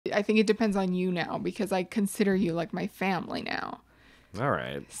I think it depends on you now because I consider you like my family now. All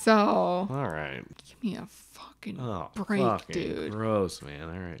right. So. All right. Give me a fucking break, fucking dude. Gross, man.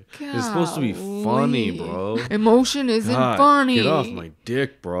 All right. Golly. It's supposed to be funny, bro. Emotion isn't funny. Get off my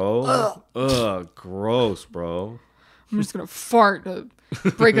dick, bro. Ugh, gross, bro. I'm just gonna fart to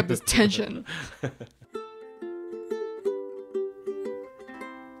break up this tension.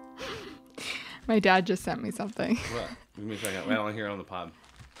 My dad just sent me something. What? Give me a second. I don't want to hear it on the pod.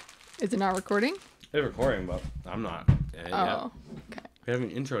 Is it not recording? It's recording, but I'm not. Oh, okay. We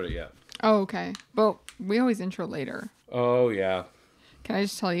haven't introed it yet. Oh, okay. Well, we always intro later. Oh, yeah. Can I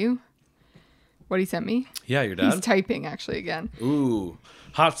just tell you what he sent me? Yeah, your dad? He's typing, actually, again. Ooh,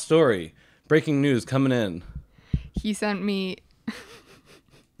 hot story. Breaking news coming in. He sent me...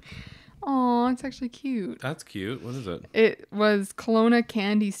 Oh, it's actually cute. That's cute. What is it? It was Kelowna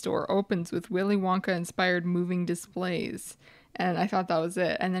Candy Store opens with Willy Wonka-inspired moving displays. And I thought that was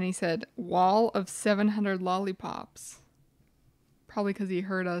it. And then he said, wall of 700 lollipops. Probably because he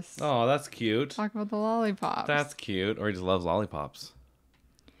heard us Oh, that's cute. talk about the lollipops. That's cute. Or he just loves lollipops.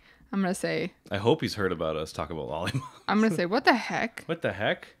 I'm going to say... I hope he's heard about us talk about lollipops. I'm going to say, what the heck? What the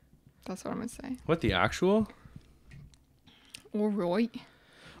heck? That's what I'm going to say. What the actual? All right.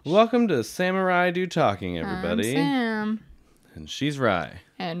 Welcome to Samurai Do Talking, everybody. I'm Sam. And she's Rye.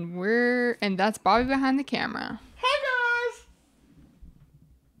 And that's Bobby behind the camera. Hey, guys!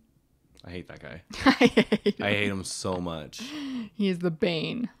 I hate that guy. I hate him so much. He is the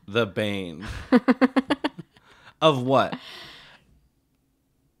bane. The bane. Of what?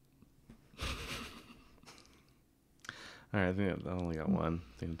 All right, I think I only got one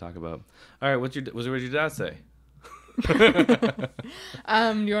thing to talk about. All right, what did your dad say? Do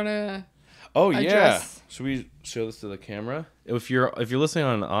you want to Oh address? Yeah. Should we show this to the camera? If you're listening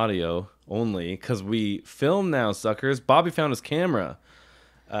on audio only, because we film now, suckers. Bobby found his camera,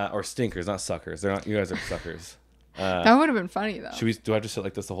 or stinkers, not suckers. They're not. You guys are suckers. That would have been funny though. Do I just sit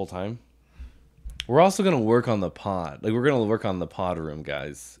like this the whole time? We're also gonna work on the pod. Like we're gonna work on the pod room,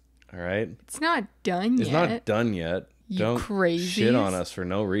 guys. All right. It's not done yet. It's not done yet. Don't crazies. shit on us for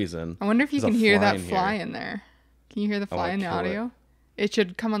no reason. I wonder if you There's can a hear fly that in fly here. in there. Can you hear the fly in the kill audio? It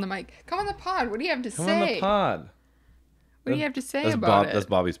should come on the mic. Come on the pod. What do you have to Come say? on the pod. What do you have to say about it? That's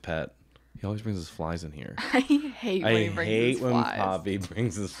Bobby's pet. He always brings his flies in here. I hate when he brings his flies. Bobby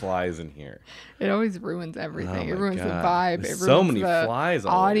brings his flies in here. It always ruins everything. Oh It my ruins the God. vibe. There's It ruins so many the flies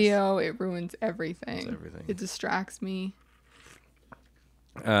always. audio. It ruins everything. It's everything. It distracts me.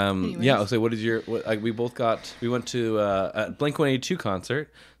 Yeah. Anyways. So what did we both got? We went to a Blink-182 concert.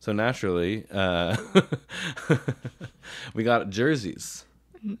 So naturally, we got jerseys.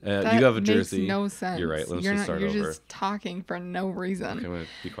 You have a jersey. Makes no sense. You're right. Let's just start You're over. just talking for no reason. Okay, I'm gonna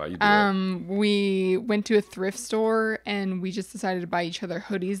be quiet. You do it. We went to a thrift store and we just decided to buy each other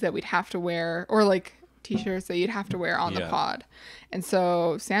hoodies that we'd have to wear, or like t-shirts that you'd have to wear on the pod. And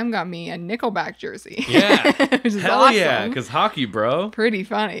so Sam got me a Nickelback jersey. Yeah. Which is Hell awesome. yeah, because hockey, bro. Pretty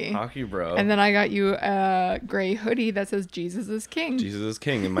funny. Hockey, bro. And then I got you a gray hoodie that says Jesus is King. Jesus is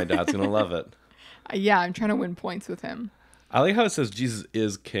King, and my dad's gonna love it. Yeah, I'm trying to win points with him. I like how it says Jesus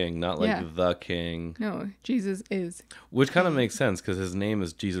is King, not like the King. No, Jesus is. Which kind of makes sense because his name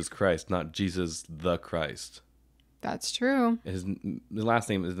is Jesus Christ, not Jesus the Christ. That's true. The last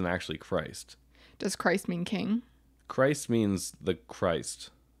name isn't actually Christ. Does Christ mean king? Christ means the Christ,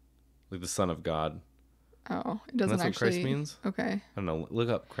 like the Son of God. Oh, it doesn't That's actually. what Christ means? Okay. I don't know. Look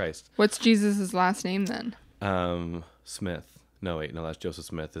up Christ. What's Jesus' last name then? Smith. No, wait, no, that's Joseph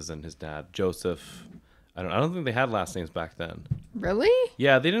Smith, isn't his dad. Joseph. I don't think they had last names back then. Really?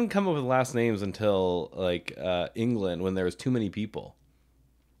 Yeah, they didn't come up with last names until like England when there was too many people.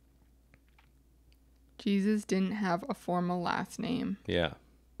 Jesus didn't have a formal last name. Yeah.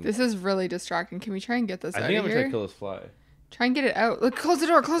 This is really distracting. Can we try and get this out of here? I think I'm trying to kill this fly. Try and get it out. Look, close the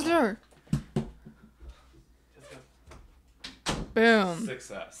door. Close the door. Boom.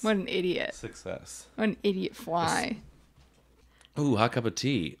 Success. What an idiot. Success. What an idiot fly. Ooh, hot cup of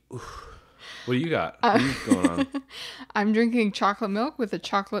tea. Ooh. What do you got? What are you going on? I'm drinking chocolate milk with a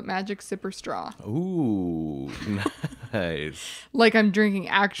chocolate magic sipper straw. Ooh, nice. Like I'm drinking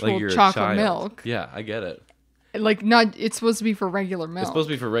actual Like you're a chocolate child. milk. Yeah, I get it. Like not, it's supposed to be for regular milk. It's supposed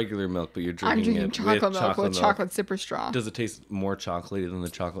to be for regular milk, but you're drinking I'm drinking it chocolate with milk with milk. chocolate sipper straw. Does it taste more chocolatey than the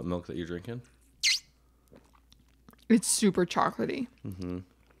chocolate milk that you're drinking? It's super chocolatey. Mm-hmm.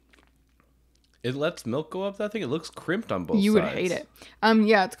 It lets milk go up that thing? It looks crimped on both sides. You would hate it.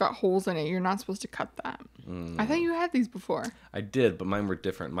 Yeah, it's got holes in it. You're not supposed to cut that. I thought you had these before. I did, but mine were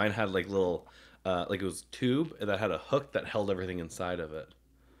different. Mine had like little, like it was tube that had a hook that held everything inside of it.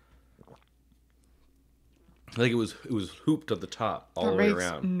 Like it was hooped at the top all That the way makes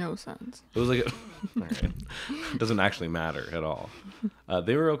around. no sense. It was like all right. It doesn't actually matter at all.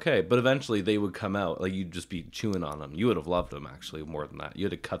 They were okay, but eventually they would come out. Like you'd just be chewing on them. You would have loved them actually more than that. You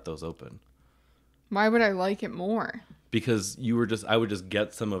had to cut those open. Why would I like it more? Because I would just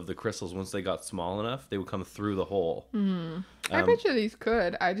get some of the crystals once they got small enough. They would come through the hole. I bet you these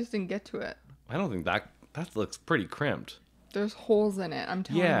could. I just didn't get to it. I don't think that looks pretty crimped. There's holes in it. I'm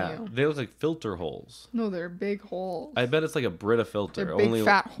telling you. They look like filter holes. No, they're big holes. I bet it's like a Brita filter. They're big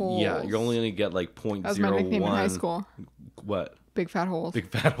fat holes. Yeah, you're only gonna get like 0.01. That was my nickname in high school. What? Big fat holes. Big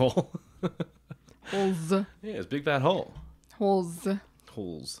fat hole. Holes. Yeah, it's big fat hole. Holes.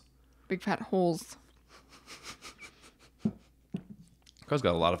 Holes. Big fat holes. Car's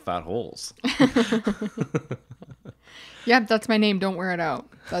got a lot of fat holes. Yep, that's my name. Don't wear it out.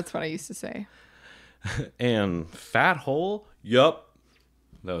 That's what I used to say. And fat hole? Yup.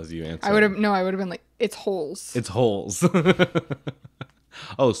 That was you answering. I would have been like, it's holes. It's holes.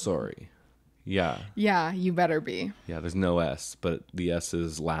 Oh, sorry. Yeah. Yeah, you better be. Yeah, there's no S, but the S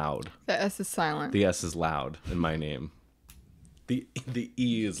is loud. The S is silent. The S is loud in my name. The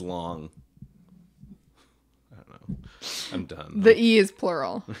E is long. I don't know. I'm done. The E is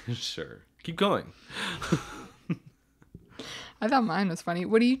plural. Sure. Keep going. I thought mine was funny.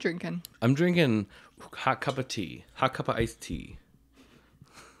 What are you drinking? I'm drinking hot cup of tea. Hot cup of iced tea.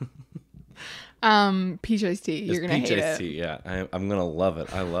 Peach iced tea. You're gonna Peach hate iced it. tea. Yeah, I'm gonna love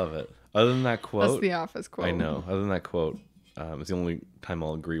it. I love it. Other than that quote, That's the Office quote. I know. Other than that quote, it's the only time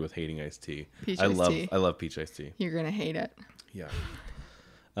I'll agree with hating iced tea. Peach iced tea. I love peach iced tea. You're gonna hate it.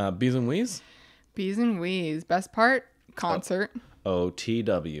 Yeah. Bees and Wees? Bees and Wees. Best part? Concert.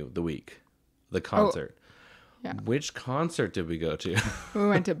 OTW, the week. The concert. Yeah. Which concert did we go to? We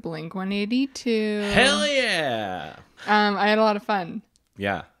went to Blink 182. Hell yeah! I had a lot of fun.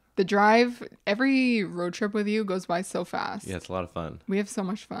 Yeah. The drive, every road trip with you goes by so fast. Yeah, it's a lot of fun. We have so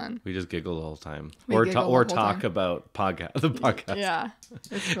much fun. We just giggle the whole time. We Or giggle the whole talk time. about the podcast. Yeah.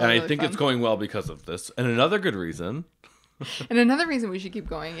 It's really, And I really think fun. it's going well because of this. And another good reason. And another reason we should keep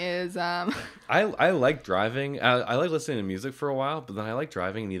going is I like driving. I like listening to music for a while, but then I like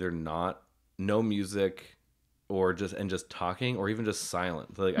driving and either no music or just talking or even just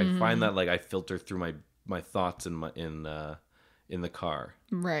silent. Like I find that like I filter through my thoughts in the car.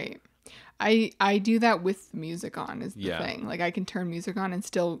 right. I do that with music on is the Yeah. thing. Like I can turn music on and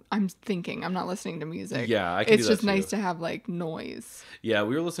still I'm thinking. I'm not listening to music. Yeah, I can It's do that just nice too. to have like noise. Yeah,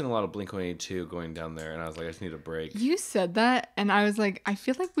 we were listening to a lot of Blink-182 going down there, and I was like, I just need a break. You said that and I was like, I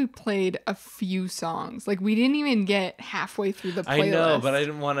feel like we played a few songs. Like we didn't even get halfway through the playlist. I know, but I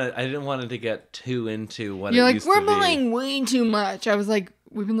didn't want it to get too into what You're it like, used we're to be. playing way too much. I was like,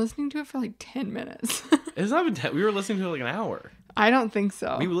 we've been listening to it for like 10 minutes. It's not been we were listening to it like an hour. I don't think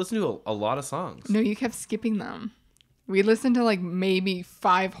so. We listened to a lot of songs. No, you kept skipping them. We listened to like maybe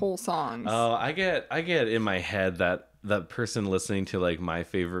 5 whole songs. Oh, I get in my head that person listening to like my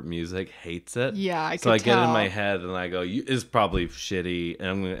favorite music hates it. Yeah, I could So I get in tell. my head and I go, "It's probably shitty,"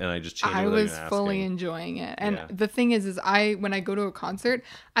 and I just change it. I without was even fully asking. enjoying it. And Yeah. the thing is when I go to a concert,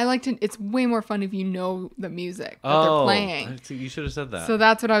 I like to, it's way more fun if you know the music that they're playing. You should have said that. So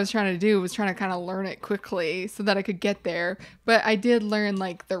that's what I was trying to do, was trying to kind of learn it quickly so that I could get there. But I did learn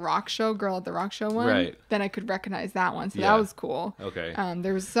like the rock show, Girl at the Rock Show one. Right. Then I could recognize that one. So Yeah. that was cool. Okay.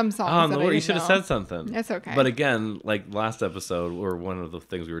 There was some songs Oh, that no, I you didn't should have know. said something. That's okay. But again, like last episode, or one of the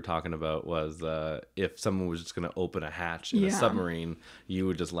things we were talking about was if someone was just going to open a hatch in a Yeah. submarine, you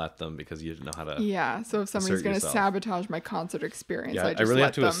would just let them because you didn't know how to. Yeah, so if somebody's assert going to yourself. sabotage my concert experience, Yeah, I I just really let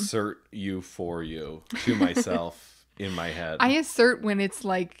have to them. assert you for you to myself in my head. I assert when it's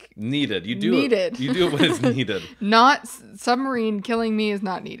like Needed. You do Needed. it. You do it when it's needed. not submarine killing me is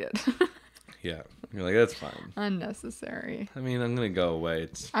not needed. Yeah. You're like, that's fine. Unnecessary. I mean, I'm gonna go away.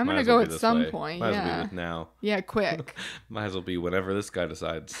 I'm might gonna as well go be at this some way. point, Might as well yeah. be this now. Yeah, quick. Might as well be whenever this guy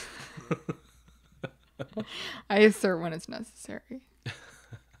decides. I assert when it's necessary.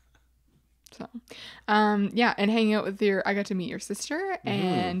 So, yeah, and hanging out with I got to meet your sister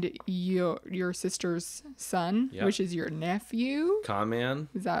and your sister's son, Yep. which is your nephew. Con man,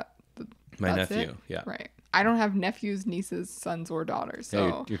 Is that my that's nephew. it? Yeah. Right. I don't have nephews, nieces, sons, or daughters, so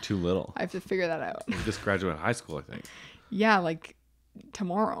Yeah, you're too little. I have to figure that out. You just graduated high school, I think. Yeah, like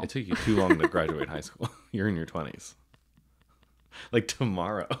tomorrow. It took you too long to graduate high school. You're in your 20s. Like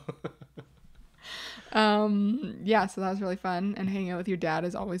tomorrow. Yeah, so that was really fun, and hanging out with your dad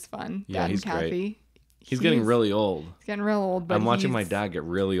is always fun. Yeah, Dad he's and Kathy. He's getting really old. He's getting real old, but I'm watching my he's- dad get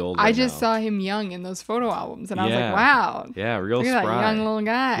really old. I right just now. saw him young in those photo albums, and I was Yeah. like, wow. Yeah, real Look at spry. that young little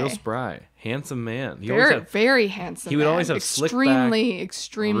guy. Real spry. Handsome man. He Very, very handsome. He would man. always have slick back,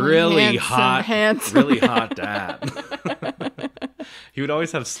 extremely really handsome, really hot dad. He would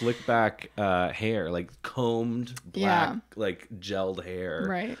always have slick back hair, like combed black, like gelled hair.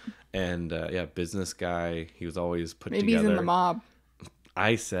 Right. And business guy. He was always put Maybe together. he's in the mob.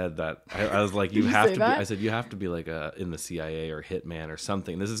 I said that. I was like, you have to be. I said, you have to be like in the CIA or hitman or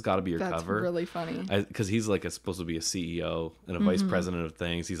something. This has got to be your cover. That's really funny. Because he's like supposed to be a CEO and a vice president of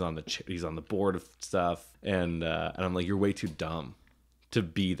things. He's on the board of stuff, and I'm like, you're way too dumb to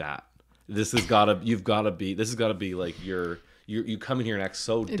be that. This has got to. You've got to be. This has got to be like you come in here and act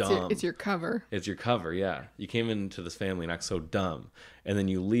so dumb. It's your cover. It's your cover, yeah. You came into this family and act so dumb, and then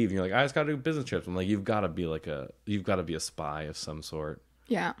you leave and you're like, I just got to do business trips. I'm like, you've got to be a spy of some sort.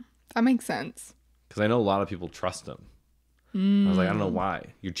 Yeah, that makes sense. Because I know a lot of people trust him. I was like, I don't know why.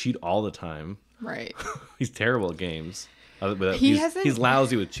 You cheat all the time. Right. He's terrible at games. He's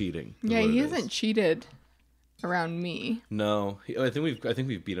lousy with cheating. Yeah, he hasn't cheated around me. No, I think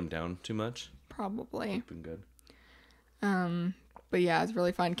we've beat him down too much. Probably. It's been good. But yeah, it's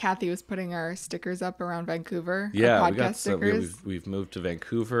really fun. Kathy was putting our stickers up around Vancouver. Yeah, our podcast stickers. We've moved to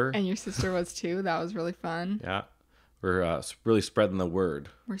Vancouver. And your sister was too. That was really fun. Yeah. We're really spreading the word.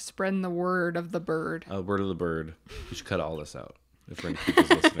 We're spreading the word of the bird. Word of the bird. We should cut all this out if we're in people's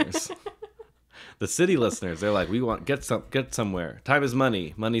listeners. The city listeners, they're like, we want get somewhere. Time is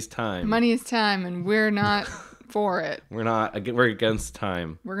money. Money's time. Money is time, and we're not for it. We're against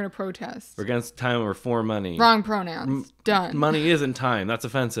time. We're gonna protest. We're against time. We're for money. Wrong pronouns. Done. Money isn't time. That's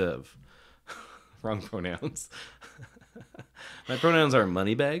offensive. Wrong pronouns. My pronouns are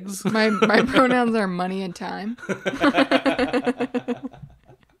money bags. My pronouns are money and time.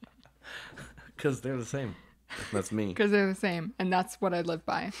 Because they're the same. That's me. Because they're the same, and that's what I live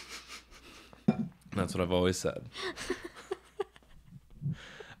by. That's what I've always said.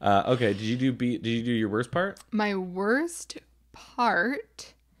 Okay, did you do your worst part? My worst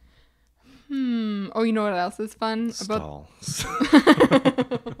part. Oh, you know what else is fun? Stalls.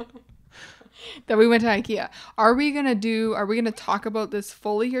 That we went to Ikea. Are we gonna talk about this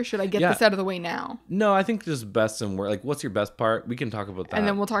fully, or should I get this out of the way now? No, I think just best and worst. Like, what's your best part? We can talk about that. And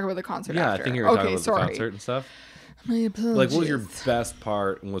then we'll talk about the concert after. I think you're talking about the concert and stuff. My apologies. Like, what was your best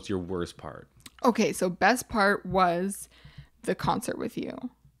part and what's your worst part? Okay, so best part was the concert with you.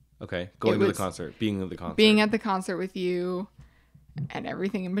 Okay, going to the concert, being at the concert. Being at the concert with you and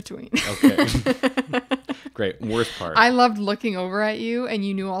everything in between. Okay. Great. Worst part. I loved looking over at you, and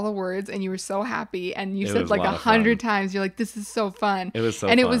you knew all the words, and you were so happy, and you said like 100 times, you're like, this is so fun. It was so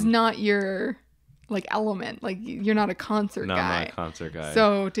fun. And it was not your like element. Like, you're not a concert guy. No, I'm not a concert guy.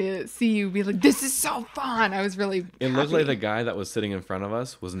 So to see you be like, this is so fun, I was really It happy. looked like the guy that was sitting in front of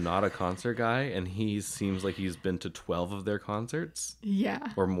us was not a concert guy, and he seems like he's been to 12 of their concerts. Yeah.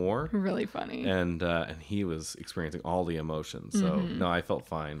 Or more. Really funny. And he was experiencing all the emotions. So, no, I felt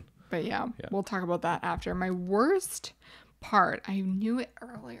fine. But yeah, we'll talk about that after. My worst part, I knew it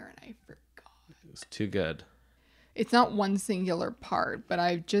earlier and I forgot. It was too good. It's not one singular part, but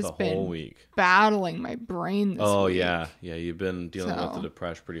I've just been whole week battling my brain this week. Yeah, you've been dealing with the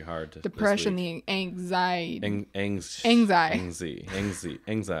depression pretty hard. Depression, the anxiety. Anxiety.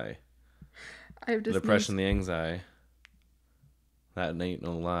 I have just depression, the anxiety. That ain't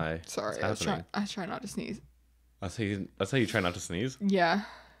no lie. Sorry, I was trying not to sneeze. That's how you try not to sneeze? Yeah.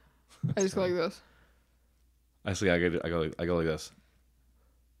 I just go like this. Actually, I go like this.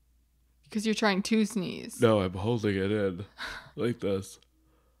 Because you're trying to sneeze. No, I'm holding it in like this.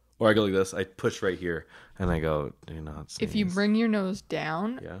 Or I go like this. I push right here and I go, do not sneeze. If you bring your nose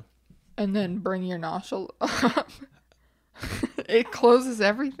down and then bring your nostril up, it closes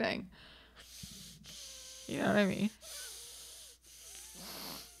everything. You know what I mean?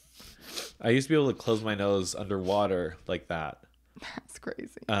 I used to be able to close my nose underwater like that. That's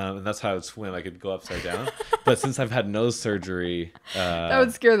crazy. And that's how I would swim. I could go upside down. But since I've had nose surgery... that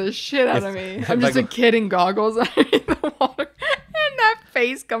would scare the shit out of me. I'm just a kid in goggles underneath the water. And that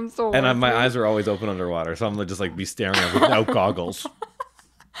face comes so... And my eyes are always open underwater. So I'm just like be staring at them without goggles.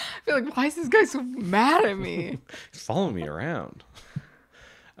 I feel like, why is this guy so mad at me? He's following me around.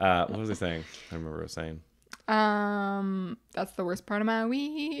 What was I saying? I remember what I was saying. That's the worst part of my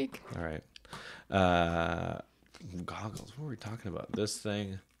week. All right. Goggles. What were we talking about? This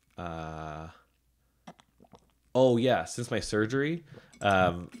thing. Oh yeah. Since my surgery,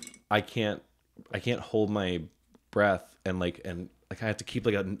 I can't hold my breath and I have to keep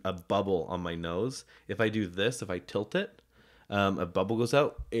like a bubble on my nose. If I do this, if I tilt it, a bubble goes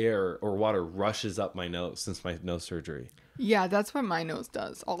out. Air or water rushes up my nose since my nose surgery. Yeah, that's what my nose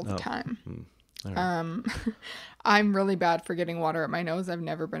does all the time. Right. I'm really bad for getting water up my nose. I've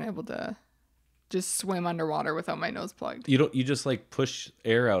never been able to just swim underwater without my nose plugged. You just like push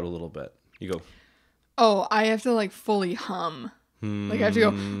air out a little bit. You go. Oh, I have to like fully hum. Like I have to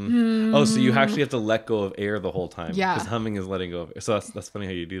go. Oh, so you actually have to let go of air the whole time. Yeah. Because humming is letting go of air. So that's funny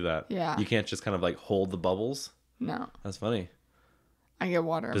how you do that. Yeah. You can't just kind of like hold the bubbles. No. That's funny. I get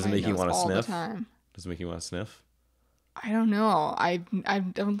water. Does it in my make you nose want to all sniff? the time. Does it make you want to sniff? I don't know. I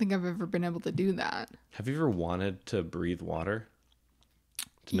don't think I've ever been able to do that. Have you ever wanted to breathe water?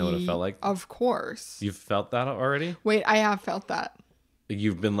 To know what it felt like? Of course. You've felt that already? Wait, I have felt that.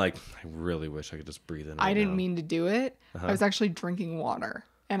 You've been like, I really wish I could just breathe in. I right didn't now. mean to do it. Uh-huh. I was actually drinking water,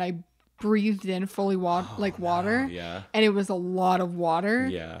 and I breathed in fully water. Yeah. And it was a lot of water.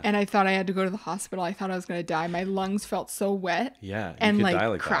 Yeah. And I thought I had to go to the hospital. I thought I was going to die. My lungs felt so wet. Yeah. You And could like die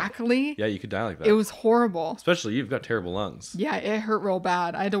like crackly. that. Yeah, you could die like that. It was horrible. Especially you've got terrible lungs. Yeah, it hurt real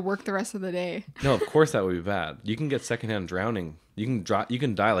bad. I had to work the rest of the day. No, of course that would be bad. You can get secondhand drowning. You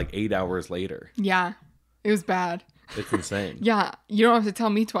can die like 8 hours later. Yeah, it was bad. It's insane. Yeah, you don't have to tell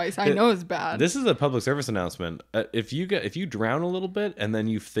me twice. I know it's bad. This is a public service announcement. If you drown a little bit and then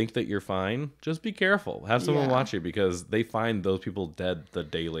you think that you're fine, just be careful. Have someone watch you because they find those people dead the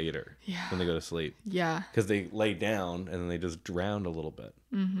day later when they go to sleep. Yeah. Because they lay down and then they just drowned a little bit.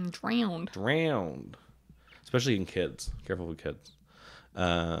 Mm-hmm. Drowned. Especially in kids. Careful with kids.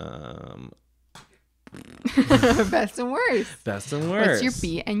 Best and worst. Best and worst. What's your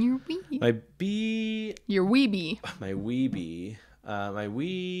B and your wee? My B. Your weebie. My weebie.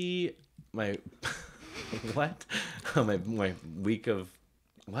 My what? Oh, my week of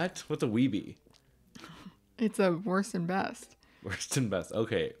what? What's a weebie? It's a worst and best. Worst and best.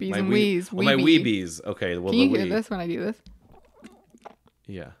 Okay. Bees my and wees. Oh, my weebies. Okay. Well, Can you hear this when I do this?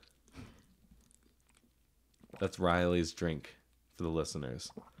 Yeah. That's Riley's drink for the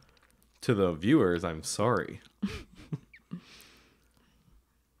listeners. To the viewers, I'm sorry.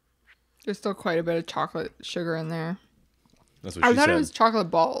 There's still quite a bit of chocolate sugar in there. That's what she said. I thought it was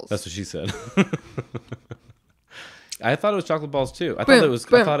chocolate balls. That's what she said. I thought it was chocolate balls too. I thought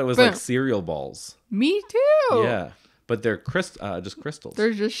it was like cereal balls. Me too. Yeah, but they're just crystals.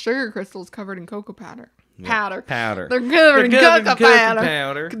 They're just sugar crystals covered in cocoa powder. Powder. They're covered in cocoa powder.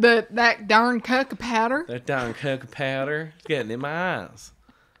 powder. That darn cocoa powder. That darn cocoa powder. It's getting in my eyes.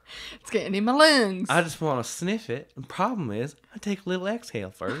 It's getting in my lungs. I just want to sniff it. The problem is, I take a little exhale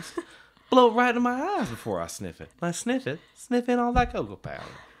first, blow it right in my eyes before I sniff it. When I sniff in all that cocoa powder.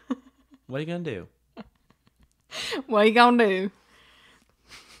 What are you gonna do? What you gonna do?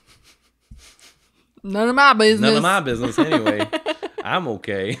 None of my business. None of my business anyway. I'm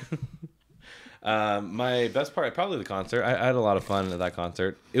okay. My best part, probably the concert. I had a lot of fun at that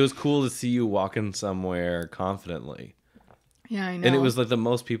concert. It was cool to see you walking somewhere confidently. Yeah, I know. And it was like the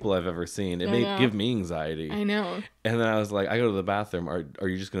most people I've ever seen. It may give me anxiety. I know. And then I was like, I go to the bathroom. Are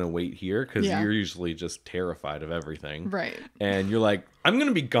you just going to wait here? Because Yeah. you're usually just terrified of everything. Right. And you're like, I'm going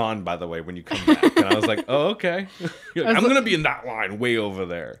to be gone, by the way, when you come back. And I was like, oh, okay. You're like, I'm going to be in that line way over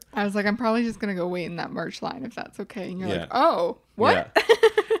there. I was like, I'm probably just going to go wait in that merch line if that's okay. And you're Yeah. like, oh, what? Yeah.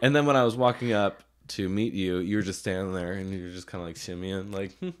 And then when I was walking up to meet you, you were just standing there and you were just kind of like shimmying,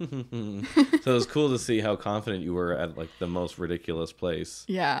 like. So it was cool to see how confident you were at like the most ridiculous place.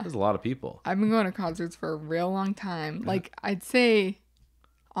 Yeah. There's a lot of people. I've been going to concerts for a real long time. Like, I'd say,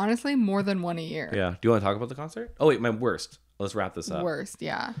 honestly, more than one a year. Yeah. Do you want to talk about the concert? Oh, wait, my worst. Let's wrap this up. Worst,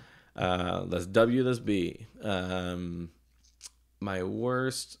 yeah. Let's W this B. My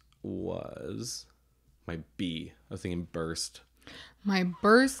worst was my B. I was thinking burst. My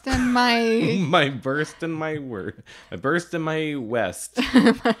burst and my... My burst and my word. My burst and my west.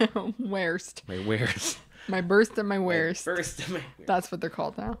 my worst. My wares. My burst and my worst. Burst and my... That's what they're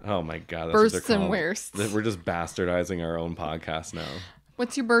called now. Oh my god, that's Bursts what they're and called. worsts. We're just bastardizing our own podcast now.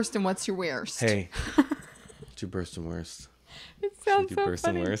 What's your burst and what's your worst? Hey, what's your burst and worst? It sounds Should we do so burst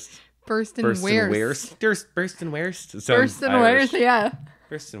funny. and worst? Burst and Burst and worst. worst. There's burst and worst. It sounds Burst and Irish. worst, yeah.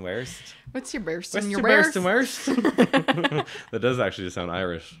 Burst and worst. What's your burst What's and your your burst worst? and worst? That does actually just sound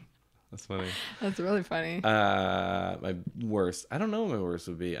Irish. That's funny. That's really funny. My worst. I don't know what my worst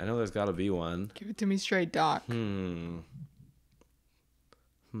would be. I know there's got to be one. Give it to me straight, Doc. Talk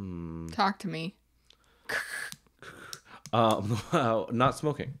to me. Not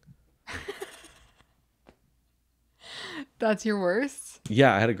smoking. That's your worst?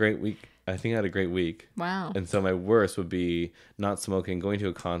 Yeah, I had a great week. I think I had a great week. Wow. And so my worst would be not smoking, going to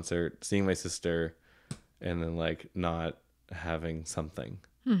a concert, seeing my sister, and then like not having something.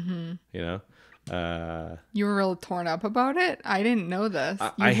 Mm-hmm. You know? You were real torn up about it? I didn't know this. You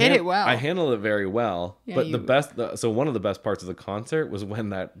I hit it well. I handled it very well. Yeah, but so one of the best parts of the concert was when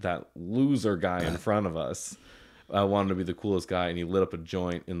that loser guy in front of us wanted to be the coolest guy, and he lit up a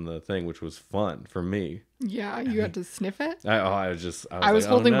joint in the thing, which was fun for me. Yeah, you had to sniff it? I was like,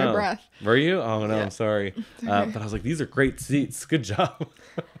 holding oh, no. my breath. Were you? Oh, no, Yeah. I'm sorry. But I was like, these are great seats. Good job.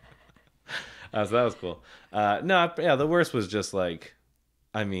 So that was cool. The worst was just like,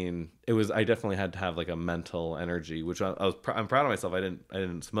 I mean, I definitely had to have like a mental energy, which I'm proud of myself. I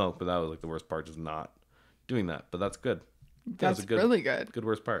didn't smoke, but that was like the worst part, just not doing that. But that's good. That's really good. Good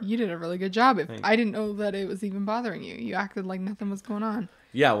worst part. You did a really good job. Thanks. I didn't know that it was even bothering you. You acted like nothing was going on.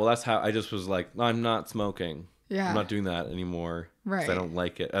 Yeah, well, that's how I just was like, I'm not smoking. Yeah. I'm not doing that anymore. Right. 'Cause I don't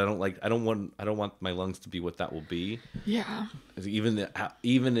like it. I don't want my lungs to be what that will be. Yeah. Even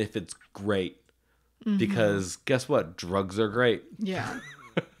if it's great. Because guess what? Drugs are great. Yeah.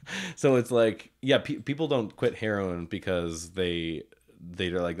 So it's like, yeah, people don't quit heroin because they're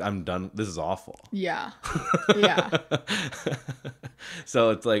like, I'm done. This is awful. Yeah. Yeah. So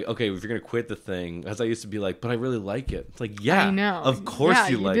it's like, okay, if you're going to quit the thing, as I used to be like, but I really like it. It's like, yeah, I know. of course Yeah,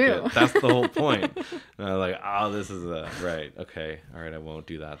 you you like do. it. That's the whole point. And I was like, oh, this is right. Okay. All right. I won't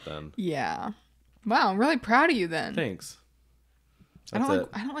do that then. Yeah. Wow. I'm really proud of you then. Thanks. I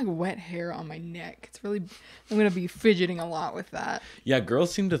don't like wet hair on my neck. It's really, I'm going to be fidgeting a lot with that. Yeah.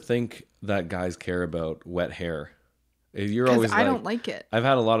 Girls seem to think that guys care about wet hair. You're always I don't like it. I've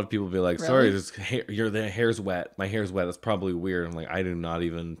had a lot of people be like, Really? sorry, the hair's wet. My hair's wet. That's probably weird. I'm like, I do not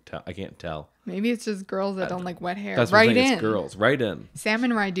even tell. I can't tell. Maybe it's just girls that don't like wet hair. That's what I'm Write saying. in. It's girls. Write in.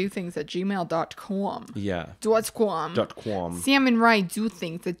 salmonridedothings@gmail.com. Yeah. .com. .com.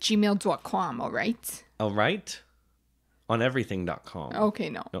 salmonridedothings@gmail.com. All right. All right. On everything.com. Okay,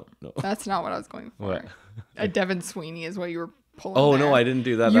 no. No. That's not what I was going for. What? A Devin Sweeney is what you were pulling. Oh, there. no, I didn't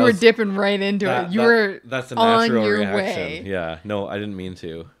do that. You That were was- dipping right into it. You were that's a on natural your reaction. way. Yeah. No, I didn't mean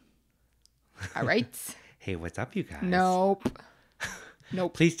to. All right. Hey, what's up, you guys? Nope.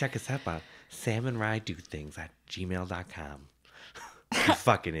 Nope. Please check us out on salmonridedothings@gmail.com. You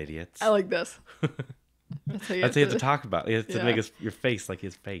fucking idiots. I like this. That's how you That's what you have to talk about. You have to Yeah. make your face like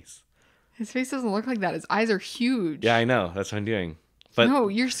his face. His face doesn't look like that. His eyes are huge. Yeah, I know. That's what I'm doing. But no,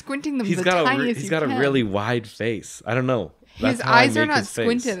 you're squinting them he's the got tiniest he's you got can. a really wide face. I don't know. His That's how I eyes are make not his face.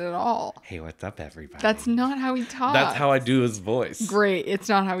 squinted at all. Hey, what's up, everybody? That's not how he talks. That's how I do his voice. Great. It's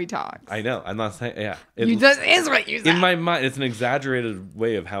not how he talks. I know. I'm not saying. Yeah. That is what you said. In my mind, it's an exaggerated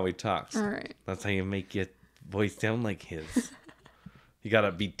way of how he talks. All right. That's how you make your voice sound like his. You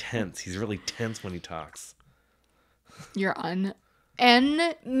gotta be tense. He's really tense when he talks. You're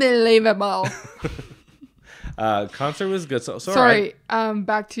unbelievable. Concert was good. So Sorry.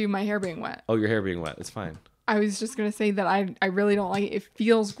 Back to my hair being wet. Oh, your hair being wet. It's fine. I was just gonna say that I really don't like it. It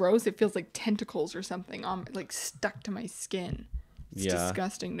feels gross. It feels like tentacles or something on like stuck to my skin. It's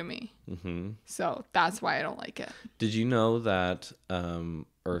disgusting to me. Mm-hmm. So that's why I don't like it. Did you know that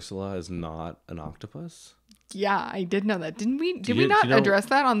Ursula is not an octopus? Yeah, I did know that. Didn't we? Did we you not know- address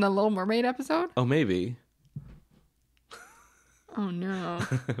that on the Little Mermaid episode? Oh, maybe. Oh no.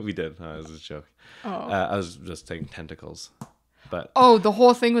 We did. No, it was a joke. Oh. I was just saying tentacles. But Oh, the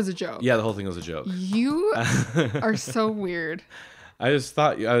whole thing was a joke. yeah, the whole thing was a joke. You are so weird. I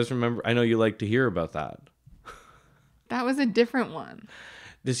know you like to hear about that. That was a different one.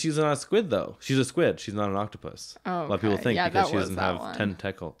 She's not a squid, though. She's a squid. She's not an octopus. Oh, A lot of people okay. think Yeah, because that she was doesn't that have one. 10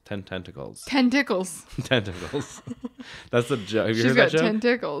 tentacles. Tentacles. Tentacles. That's the joke. Have you She's heard got that joke?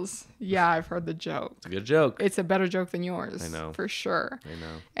 tentacles. Yeah, I've heard the joke. It's a good joke. It's a better joke than yours. I know. For sure. I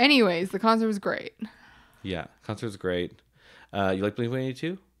know. Anyways, the concert was great. Yeah, concert's great. You like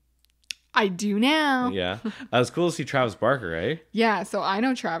Blink-182? I do now. Yeah. It was cool to see Travis Barker, eh? Yeah, so I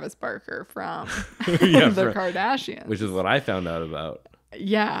know Travis Barker from Yeah, the Kardashians. which is what I found out about.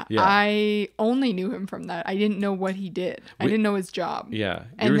 Yeah, Yeah. I only knew him from that. I didn't know what he did. I didn't know his job. Yeah. You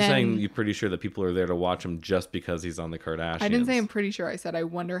And were then- saying you're pretty sure that people are there to watch him just because he's on the Kardashians. I didn't say I'm pretty sure. I said I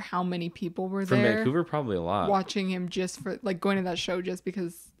wonder how many people were From there Vancouver, probably a lot. watching him just for like going to that show just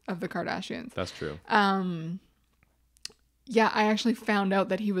because of the Kardashians. That's true. Yeah, I actually found out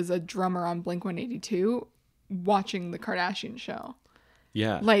that he was a drummer on Blink-182 watching the Kardashian show.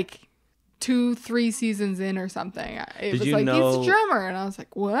 Yeah. Like 2-3 seasons in or something. It was you like, know- he's a drummer. And I was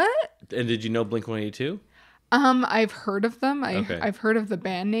like, what? And did you know Blink-182? I've heard of them. Okay. I've heard of the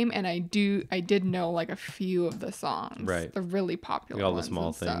band name, and I did know like a few of the songs. Right. The really popular Like all the ones small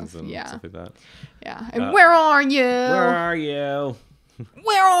and things stuff. and Yeah. stuff like that. Yeah. And where are you? Where are you?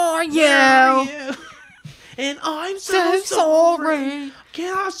 Where are you? Where are you? And I'm So sorry.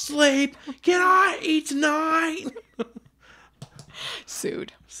 Can I sleep? Can I eat tonight?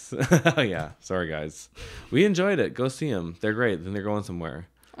 Sued. Yeah. Sorry, guys. We enjoyed it. Go see them. They're great. Then they're going somewhere.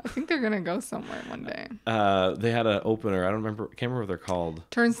 I think they're gonna go somewhere one day. They had an opener. I don't remember. Can't remember what they're called.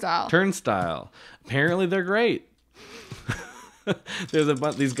 Turnstile. Turnstile. Apparently, they're great. There's a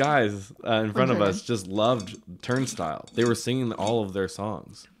bunch. These guys in front of Okay. us just loved Turnstile. They were singing all of their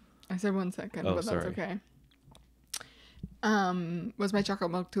songs. I said 1 second, Oh, but sorry. that's okay. Was my chocolate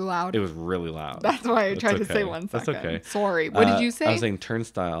milk too loud? It was really loud. That's why I That's tried to okay. say 1 That's second. okay. Sorry. What did you say? I was saying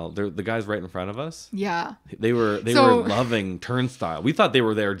Turnstile. They're the guys right in front of us. Yeah. They were So- loving Turnstile. We thought they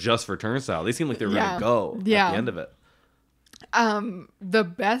were there just for Turnstile. They seemed like they were Yeah. going to go at the Yeah. end of it. The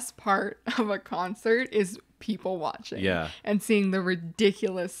best part of a concert is people watching. Yeah. And seeing the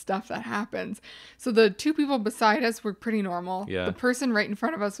ridiculous stuff that happens. So the two people beside us were pretty normal. Yeah. The person right in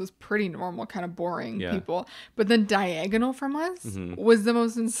front of us was pretty normal, kind of boring Yeah. people. But then diagonal from us was the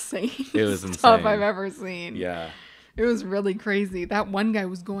most insane It was stuff insane. I've ever seen. Yeah. It was really crazy. That one guy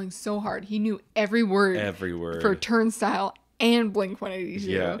was going so hard. He knew every word for Turnstile and Blink-182.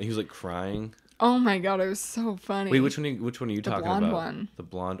 Yeah. He was like crying. Oh my god, it was so funny. Wait, which one are you talking blonde about? one. The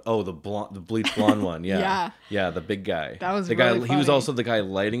blonde. Oh, the bleach blonde one. Yeah. Yeah. Yeah, the big guy. That was the really guy. He was funny. also the guy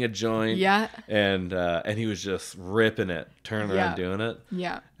lighting a joint. Yeah. And he was just ripping it, turning around doing it.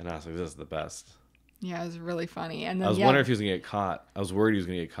 Yeah. And I was like, this is the best. Yeah, it was really funny. And then I was wondering if he was gonna get caught. I was worried he was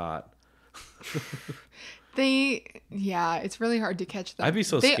gonna get caught. It's really hard to catch them. I'd be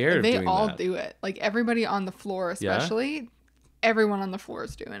so scared of They doing all that. do it. Like everybody on the floor, especially, everyone on the floor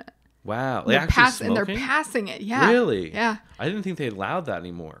is doing it. Wow. They actually And they're smoking? passing it. Yeah. Really? Yeah. I didn't think they allowed that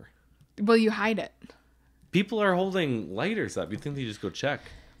anymore. Well, you hide it. People are holding lighters up. You'd think they just go check.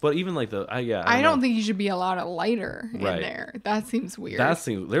 But even like I don't think you should be allowed a lighter in Right. there. That seems weird.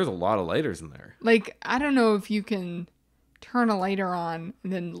 there's a lot of lighters in there. Like, I don't know if you can turn a lighter on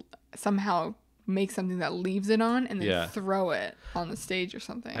and then somehow make something that leaves it on and then throw it on the stage or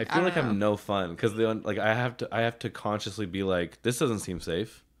something. I feel like don't know. I'm no fun because I have to consciously be like, this doesn't seem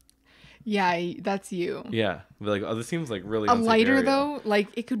safe. Yeah, that's you. Yeah, be like, oh, this seems like really A unsafe lighter area. though, like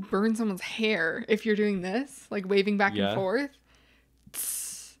it could burn someone's hair if you're doing this, like waving back Yeah. and forth.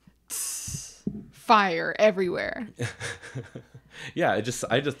 Tss, tss, fire everywhere. Yeah, I just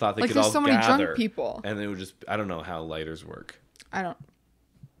thought they Like could there's all so many gather, drunk people. and they would just I don't know how lighters work. I don't.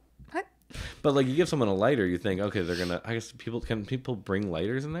 What? But like you give someone a lighter, you think, okay, they're gonna. I guess people bring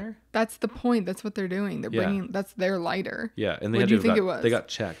lighters in there? That's the point. That's what they're doing. They're Yeah. bringing. That's their lighter. Yeah, and they What had do to you think have it was? They got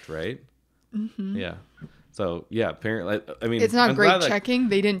checked, right? Mm-hmm. Yeah. So yeah, apparently, I mean, It's not I'm great glad that- checking.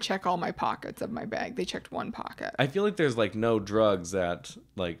 They didn't check all my pockets of my bag. They checked one pocket. I feel like there's like no drugs at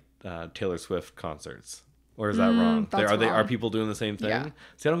like Taylor Swift concerts. Or is that wrong? that's Are wrong. people doing the same thing? Yeah.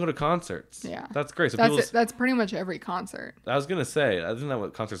 See, I don't go to concerts. Yeah. That's great. So That's people it. That's pretty much every concert. I was gonna say, isn't that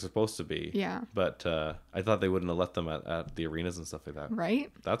what concerts are supposed to be? Yeah. But I thought they wouldn't have let them at the arenas and stuff like that. Right?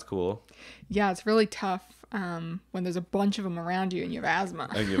 That's cool. Yeah, it's really tough when there's a bunch of them around you and you have asthma.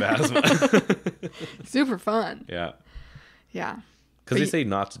 And you have asthma. Super fun. Yeah. Yeah. Because they But say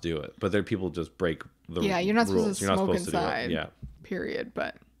not to do it, but there people just break the Yeah, you're not rules. supposed to You're not smoke supposed to do it. inside. Yeah. Period.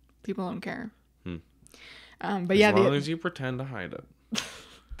 But people don't care. But As yeah, long as you pretend to hide it.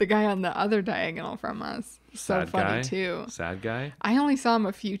 the guy on the other diagonal from us, so Sad funny guy? too. Sad guy. I only saw him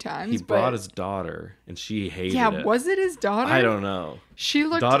a few times. He but brought his daughter, and she hated yeah, it. was it his daughter? I don't know. She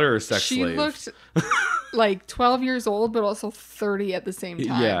looked Daughter or sex She slave? looked like 12 years old, but also 30 at the same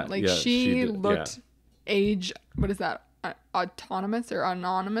time. Yeah, like yeah, she she did, looked age. What is that? Autonomous or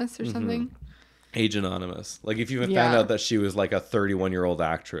anonymous or something? Age Anonymous. Like if you found Yeah. out that she was like a 31-year-old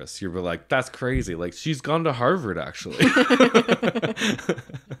actress, you'd be like, that's crazy. Like she's gone to Harvard actually.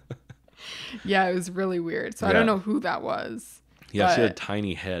 Yeah, it was really weird. So I Yeah. don't know who that was. Yeah, she had a but-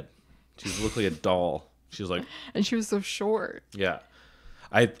 tiny head. She looked like a doll. She was like, And she was so short. yeah.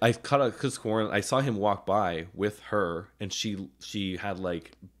 I could sworn I saw him walk by with her, and she had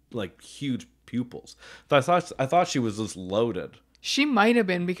like huge pupils. So I thought she was just loaded. She might have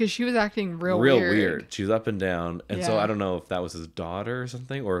been because she was acting real Weird. She's up and down, and so Yeah. I don't know if that was his daughter or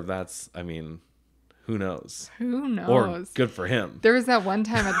something, or if that's. I mean, who knows? Who knows? Or good for him. There was that one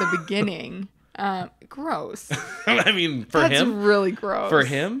time at the beginning. Gross. I mean, for That's him, really gross. for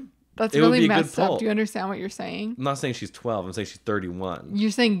him, That's it would really be a good messed up. pull. Do you understand what you're saying? I'm not saying she's 12. I'm saying she's 31.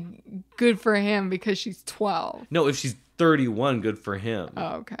 You're saying good for him because she's 12. No, if she's 31, good for him.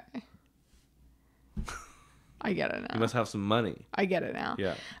 Oh, okay. I get it now. He must have some money. I get it now.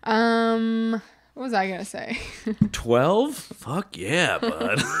 Yeah. What was I gonna say? 12? Fuck yeah,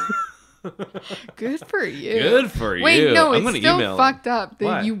 bud. Good for you. Good for you. Wait, no, I'm it's gonna still email him. fucked up that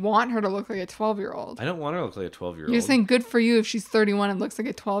What? you want her to look like a 12-year-old. I don't want her to look like a 12-year-old. You're saying good for you if she's 31 and looks like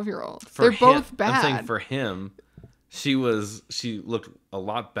a 12-year-old. For They're him- both bad. I'm saying for him, she looked a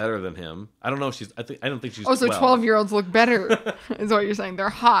lot better than him. I don't know if she's. I don't think she's. Oh, so 12. 12-year-olds look better, is what you're saying. They're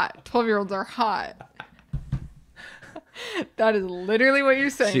hot. 12-year-olds are hot. That is literally what you're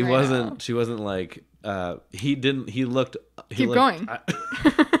saying. She right wasn't. now. She wasn't like He didn't. He looked. Keep going.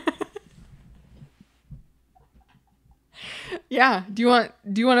 Yeah. Do you want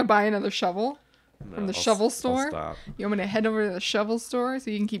to buy another shovel from the shovel store? I'll stop. You want me to head over to the shovel store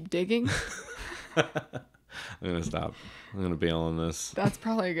so you can keep digging? I'm gonna stop. I'm gonna bail on this. That's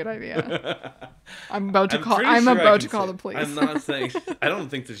probably a good idea. I'm about to call the police. I'm not saying. I don't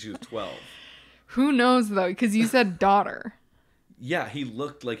think that she was 12. Who knows though? Because you said daughter. Yeah, he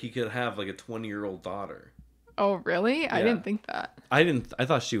looked like he could have like a 20-year-old daughter. Oh really? I didn't think that. I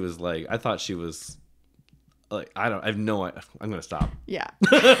thought she was like. I thought she was. Like I have no. I'm gonna stop. Yeah.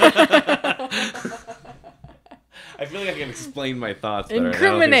 I feel like I can explain my thoughts better.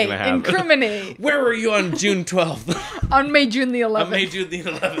 Incriminate. Where were you on June 12th? On June the 11th. On May, June the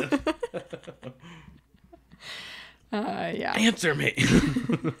 11th. Yeah. Answer me.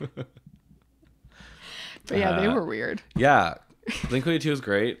 But yeah, they were weird. Yeah. Blink-182 is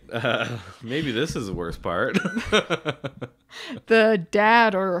great. Maybe this is the worst part. The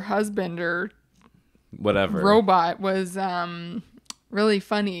dad or husband or whatever robot was really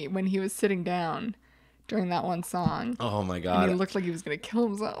funny when he was sitting down during that one song. Oh my god. And he looked like he was going to kill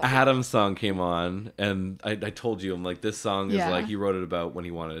himself. Adam's song came on, and I told you, I'm like, this song is like, he wrote it about when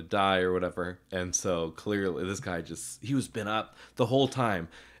he wanted to die or whatever. And so clearly this guy he was been up the whole time.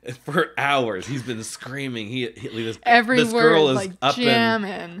 For hours, he's been screaming. This girl is like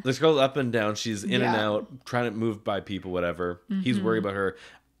jamming. This girl's up and down. She's in and out, trying to move by people, whatever. Mm-hmm. He's worried about her.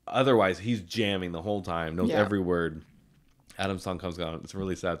 Otherwise, he's jamming the whole time. Knows every word. Adam's song comes on. It's a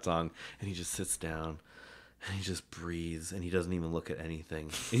really sad song, and he just sits down. And he just breathes, and he doesn't even look at anything.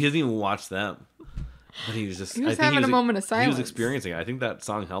 And he doesn't even watch them. But he was just... He was having a moment of silence. He was experiencing it. I think that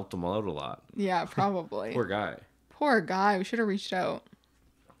song helped him out a lot. Yeah, probably. Poor guy. Poor guy. We should have reached out.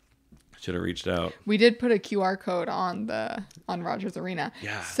 Should have reached out. We did put a QR code on Rogers Arena.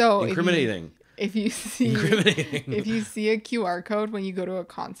 Yeah. So incriminating. If you see a QR code when you go to a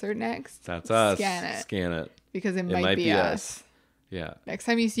concert next, that's us. Scan it. Because it might be us. Yeah. Next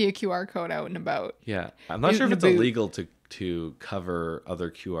time you see a QR code out and about. Yeah. I'm not sure if it's illegal to cover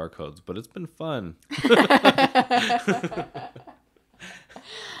other QR codes, but it's been fun.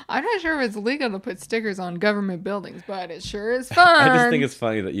 I'm not sure if it's legal to put stickers on government buildings, but it sure is fun. I just think it's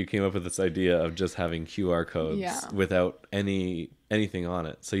funny that you came up with this idea of just having QR codes without anything on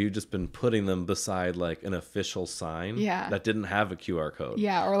it. So you've just been putting them beside like an official sign that didn't have a QR code.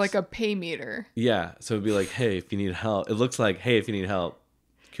 Yeah, or like a pay meter. Yeah, so it'd be like, hey, if you need help. It looks like, hey, if you need help.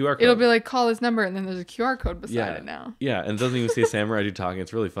 QR code. It'll be like, call this number, and then there's a QR code beside it now. Yeah, and it doesn't even see a samurai dude talking.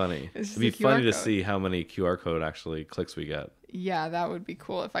 It's really funny. It'd be funny to see how many QR code actually clicks we get. Yeah, that would be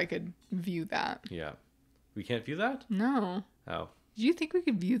cool if I could view that. Yeah. We can't view that? No. Oh. Did you think we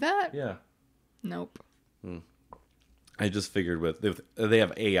could view that? Yeah. Nope. I just figured they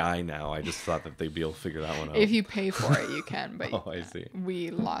have AI now. I just thought that they'd be able to figure that one out. If you pay for it, you can. But I see. We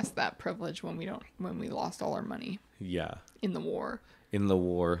lost that privilege when we lost all our money. Yeah. In the war.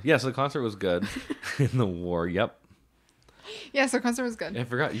 Yeah, so the concert was good. In the war, yep. Yeah, so the concert was good. I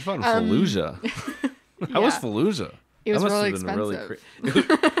forgot. You fought in Fallujah. How was Fallujah? It was really expensive.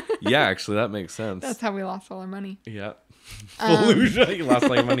 Yeah, actually, that makes sense. That's how we lost all our money. Yeah. Fallujah? You lost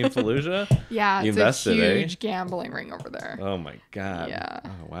like money in Fallujah? Yeah, you it's invested, a huge gambling ring over there. Oh my god. Yeah.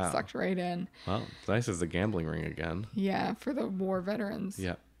 Oh wow. Sucked right in. Well, it's nice as a gambling ring again. Yeah, for the war veterans.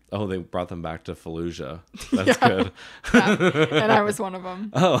 Yeah. Oh, they brought them back to Fallujah. That's good. Yeah. And I was one of them.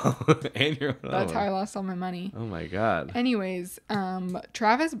 Oh, and you're one of them. That's how I lost all my money. Oh my god. Anyways,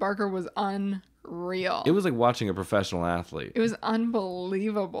 Travis Barker was unreal. It was like watching a professional athlete. It was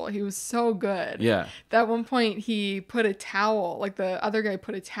unbelievable. He was so good. Yeah. At one point, he put a towel, like the other guy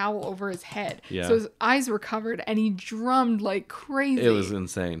put a towel over his head. Yeah. So his eyes were covered, and he drummed like crazy. It was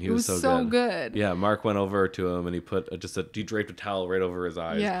insane. He was so good. Yeah, Mark went over to him, and he put he draped a towel right over his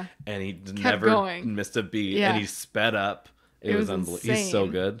eyes. Yeah. And he never missed a beat. Yeah. And he sped up. It was unbelievable. He's so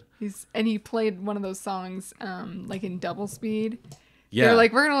good. And he played one of those songs like in double speed. Yeah. They're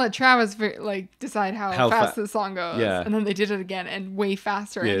like, we're going to let Travis decide how fast the song goes. Yeah. And then they did it again and way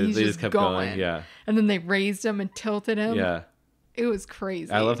faster. Yeah, and he's they just kept going. Yeah. And then they raised him and tilted him. Yeah. It was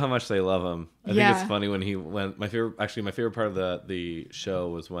crazy. I love how much they love him. I think it's funny when he went. My favorite part of the show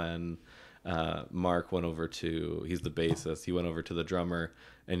was when Mark went over to. He's the bassist. He went over to the drummer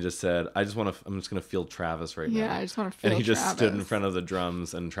and just said, I'm just gonna feel Travis right now. Yeah, I just want to feel. And he Travis. just stood in front of the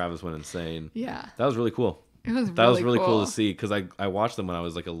drums, and Travis went insane. Yeah. That was really cool. It was. That was really cool to see because I watched them when I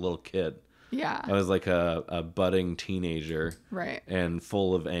was like a little kid. Yeah. I was like a budding teenager. Right. And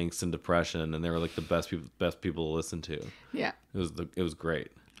full of angst and depression, and they were like the best people to listen to. Yeah. It was great.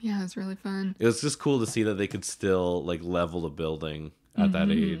 Yeah, it was really fun. It was just cool to see that they could still like level the building at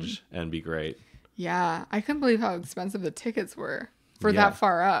that age and be great. Yeah, I couldn't believe how expensive the tickets were for Yeah. that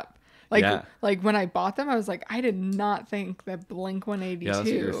far up. Like, Yeah. like when I bought them, I was like, I did not think that Blink Yeah, that's what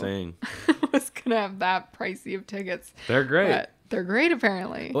you're 182 saying. was gonna have that pricey of tickets. They're great. But they're great,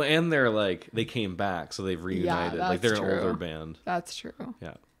 apparently. Well, and they're like, they came back, so they've reunited. Like, they're that's an true. older band. That's true.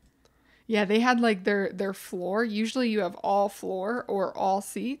 Yeah. Yeah, they had like their floor. Usually you have all floor or all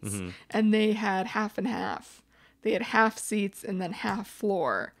seats, and they had half and half. They had half seats and then half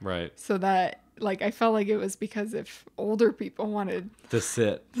floor. Right. So that, like, I felt like it was because if older people wanted To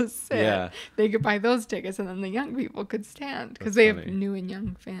sit. to sit, Yeah. they could buy those tickets, and then the young people could stand because That's they have funny. new and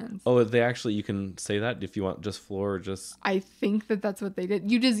young fans. Oh, they actually, you can say that if you want just floor or just. I think that's what they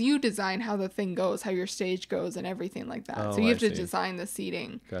did. You design how the thing goes, how your stage goes, and everything like that. Oh, so you have I to see. design the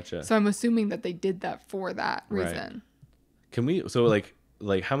seating. Gotcha. So I'm assuming that they did that for that Right. reason. Can we, so like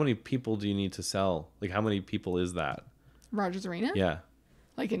how many people do you need to sell? Like, how many people is that? Rogers Arena? Yeah.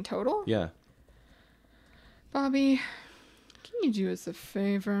 Like in total? Yeah. Bobby, can you do us a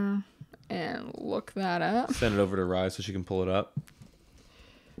favor and look that up? Send it over to Rise so she can pull it up.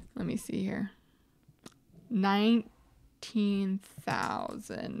 Let me see here.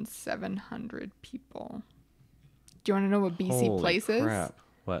 19,700 people. Do you want to know what BC Holy Place crap. is?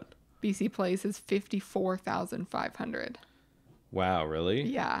 What? BC Place is 54,500. Wow, really?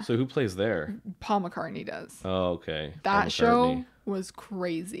 Yeah. So who plays there? Paul McCartney does. Oh, okay. That Paul show McCartney. was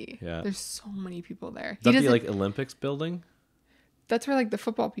crazy. Yeah. There's so many people there. Is that the like Olympics building? That's where like the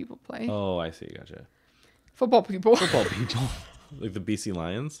football people play. Oh, I see. Gotcha. Football people. Football people. Like the BC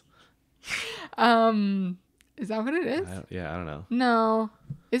Lions? Is that what it is? I don't know. No.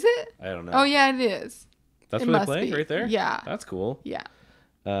 Is it? I don't know. Oh yeah, it is. That's it where they must play be. right there? Yeah. That's cool. Yeah.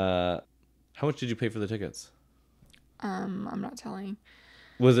 How much did you pay for the tickets? I'm not telling.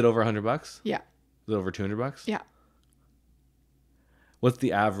 Was it over $100? Yeah. Was it over $200? Yeah. What's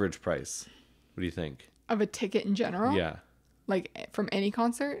the average price? What do you think? Of a ticket in general? Yeah. Like from any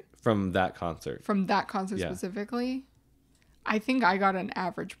concert? From that concert. From that concert Yeah. specifically? I think I got an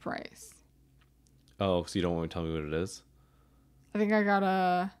average price. Oh, so you don't want to tell me what it is? I think I got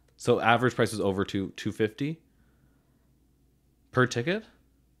a So average price was over $250 per ticket?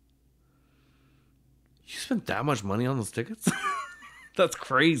 You spent that much money on those tickets? That's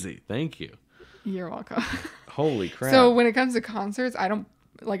crazy. Thank you. You're welcome. Holy crap. So when it comes to concerts, I don't,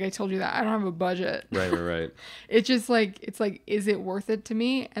 like I told you that, I don't have a budget. Right. It's just like, is it worth it to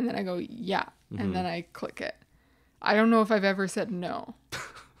me? And then I go, yeah. Mm-hmm. And then I click it. I don't know if I've ever said no.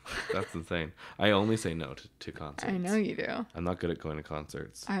 That's insane. I only say no to concerts. I know you do. I'm not good at going to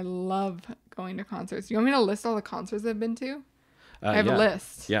concerts. I love going to concerts. You want me to list all the concerts I've been to? I have yeah. a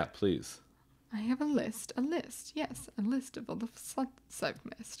list. Yeah, please. I have a list. Yes, a list of all the sluts I've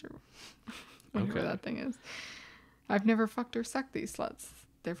missed, or whatever Okay. that thing is. I've never fucked or sucked these sluts.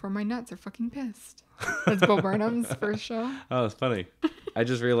 Therefore, my nuts are fucking pissed. That's Bo Burnham's first show. Oh, it's funny. I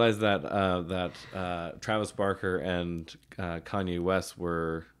just realized that Travis Barker and Kanye West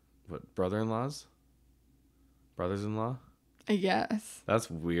were brothers-in-law? I guess. That's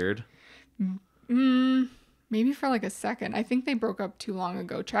weird. Maybe for like a second. I think they broke up too long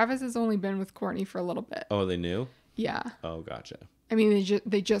ago. Travis has only been with Courtney for a little bit. Oh, they knew? Yeah. Oh, gotcha. I mean,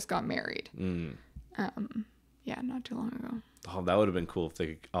 they just got married. Mm. Yeah, not too long ago. Oh, that would have been cool if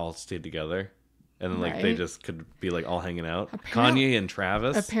they all stayed together. And then, like, they Right. just could be, like, all hanging out. Apparently- Kanye and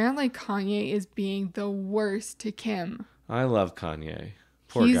Travis. Apparently, Kanye is being the worst to Kim. I love Kanye.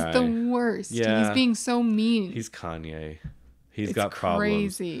 Poor He's guy. the worst. Yeah. He's being so mean. He's Kanye. He's It's got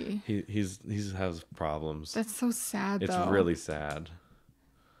problems. crazy. He has problems. That's so sad, It's though. really sad.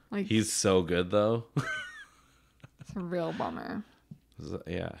 like He's so good, though. it's a real bummer.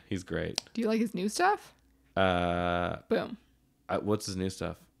 Yeah, he's great. Do you like his new stuff? Boom. What's his new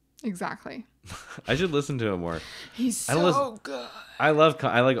stuff? Exactly. I should listen to him more. He's I so listen- good. I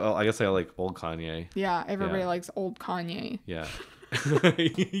guess I like old Kanye. Yeah, everybody Yeah. likes old Kanye. Yeah.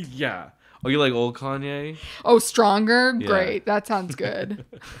 Yeah. Oh, you like old Kanye? Oh, Stronger? Yeah. Great. That sounds good.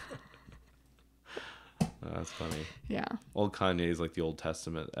 Oh, that's funny. Yeah. Old Kanye is like the Old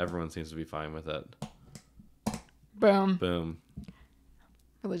Testament. Everyone seems to be fine with it. Boom. Boom.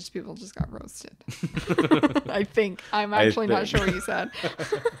 Religious people just got roasted. I think. I'm actually not sure what you said.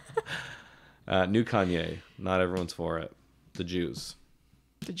 New Kanye. Not everyone's for it. The Jews.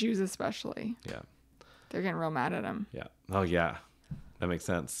 The Jews especially. Yeah. They're getting real mad at him. Yeah. Oh, yeah. That makes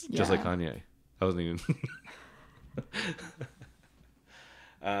sense. Just like Yeah. Kanye. I wasn't even...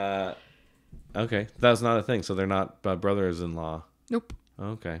 Okay. That's not a thing. So they're not brothers-in-law. Nope.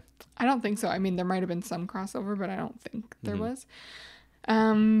 Okay. I don't think so. I mean, there might have been some crossover, but I don't think there Mm-hmm. was.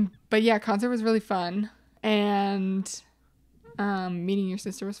 But yeah, concert was really fun. And meeting your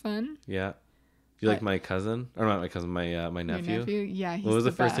sister was fun. Yeah. Do you like my cousin? Or not my cousin, my nephew? My nephew? Yeah, he's What was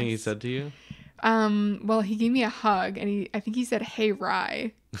the first best. thing he said to you? Well, he gave me a hug, and I think he said, "Hey,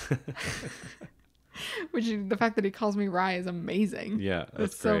 Rye." Which the fact that he calls me Rye is amazing. Yeah,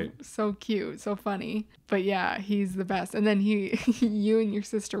 that's it's great. So cute, so funny. But yeah, he's the best. And then you and your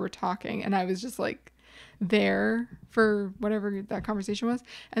sister were talking, and I was just like there for whatever that conversation was.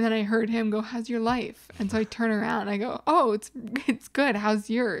 And then I heard him go, "How's your life?" And so I turn around and I go, "Oh, it's good. How's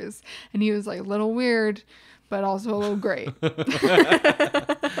yours?" And he was like, a little weird, but also a little great.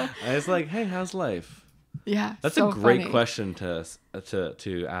 I was like, "Hey, how's life?" Yeah, that's so a great funny. question to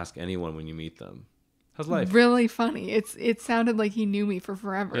ask anyone when you meet them. How's life? Really funny. It sounded like he knew me for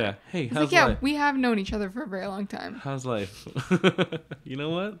forever. Yeah. Hey, He's how's like, yeah, life? we have known each other for a very long time. How's life? You know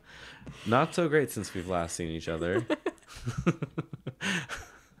what? Not so great since we've last seen each other.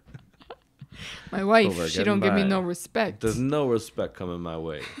 My wife, she don't give me no respect. There's no respect coming my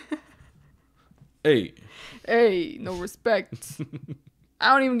way. Hey, no respect.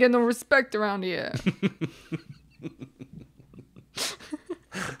 I don't even get no respect around here.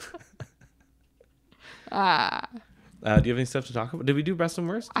 Do you have any stuff to talk about? Did we do best and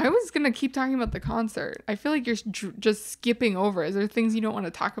worst? I was going to keep talking about the concert. I feel like you're just skipping over. Is there things you don't want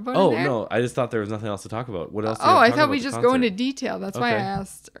to talk about in there? No. I just thought there was nothing else to talk about. What else? I thought we just go into detail. That's why I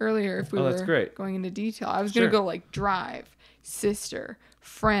asked earlier if we that's were great. going into detail. I was going to go like drive, sister,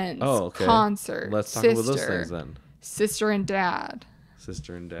 friends, okay. concert, Let's talk sister, about those things then. Sister and dad.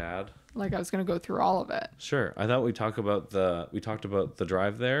 Sister and dad. Like I was going to go through all of it. Sure. I thought we talked about the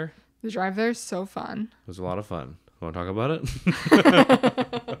drive there. The drive there is so fun. It was a lot of fun. Want to talk about it?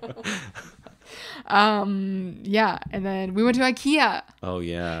 Yeah, and then we went to Ikea. Oh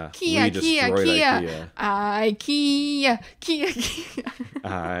yeah. Ikea.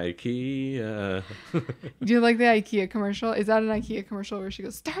 Ikea. Do you like the Ikea commercial? Is that an Ikea commercial where she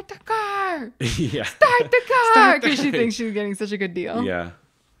goes, "Start the car, Yeah. start the car," because she thinks she's getting such a good deal? Yeah.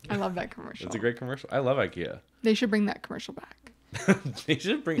 I love that commercial. It's a great commercial. I love Ikea. They should bring that commercial back. They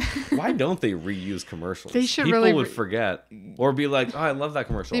should bring. Why don't they reuse commercials? They should People really would forget or be like, "Oh, I love that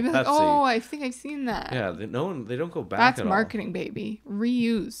commercial." They'd be like, Pepsi. "Oh, I think I've seen that." Yeah, they don't go back. That's at marketing, baby.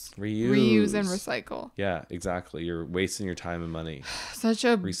 Reuse and recycle. Yeah, exactly. You're wasting your time and money.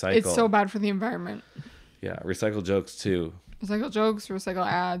 Recycle. It's so bad for the environment. Yeah, recycle jokes too. Recycle jokes, recycle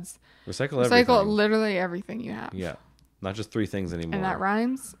ads. Recycle everything. Recycle literally everything you have. Yeah, not just 3 things anymore. And that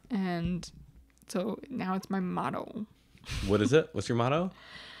rhymes, and so now it's my motto. What is it? What's your motto?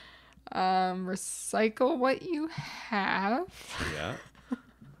 Recycle what you have. Yeah.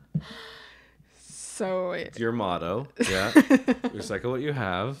 So it's your motto. Yeah. Recycle what you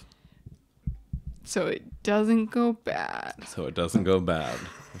have. So it doesn't go bad. So it doesn't go bad.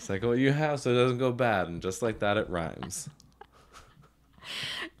 Recycle what you have so it doesn't go bad. And just like that, it rhymes.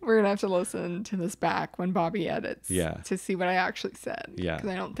 We're going to have to listen to this back when Bobby edits. Yeah. To see what I actually said. Yeah. Because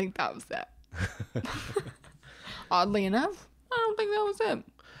I don't think that was that. Oddly enough, I don't think that was it.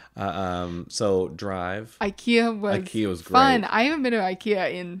 So drive. Ikea was great. fun. I haven't been to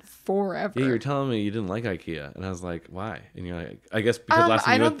Ikea in forever. Yeah, you were telling me you didn't like Ikea, and I was like, why? And you're like, I guess because last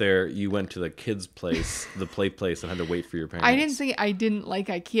time you went there, you went to the kids' place, the play place, and had to wait for your parents. I didn't say I didn't like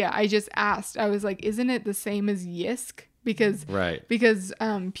Ikea. I just asked. I was like, isn't it the same as Yisk? Because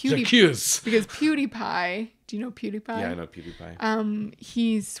PewDiePie. Do you know PewDiePie? Yeah, I know PewDiePie.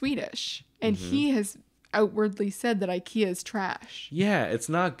 He's Swedish, and he has outwardly said that Ikea is trash. Yeah, it's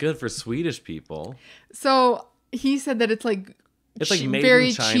not good for Swedish people. So he said that it's like made very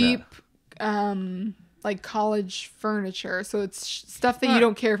in China. cheap, like college furniture. So it's stuff that you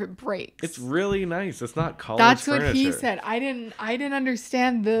don't care if it breaks. It's really nice. It's not college That's furniture. what he said. I didn't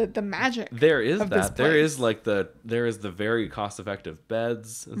understand the magic. There is of that. There is there is the very cost effective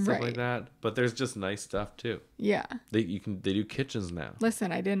beds and stuff like that. But there's just nice stuff too. Yeah. They do kitchens now.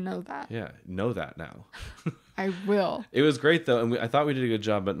 Listen, I didn't know that. Yeah, know that now. I will. It was great though, and I thought we did a good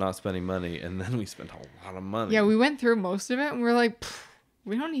job at not spending money, and then we spent a lot of money. Yeah, we went through most of it, and we're like,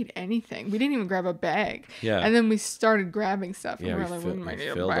 we don't need anything. We didn't even grab a bag. Yeah. And then we started grabbing stuff, and Yeah, we're like, we might need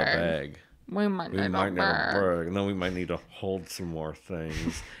a bag. We might need a bag. And then we might need to hold some more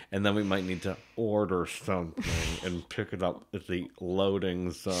things. And then we might need to order something and pick it up at the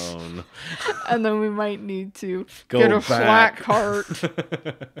loading zone. And then we might need to get a flat cart.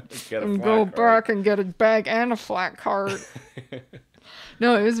 Go back and get a bag and a flat cart.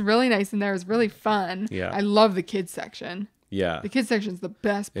 No, it was really nice in there. It was really fun. Yeah. I love the kids section. Yeah. The kids section's the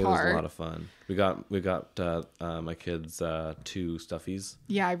best part. It was a lot of fun. We got my kids 2 stuffies.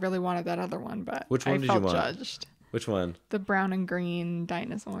 Yeah, I really wanted that other one, but Which one I did felt you want? judged. Which one? The brown and green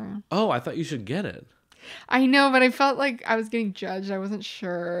dinosaur. Oh, I thought you should get it. I know, but I felt like I was getting judged. I wasn't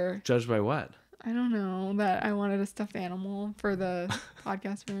sure. Judged by what? I don't know, that I wanted a stuffed animal for the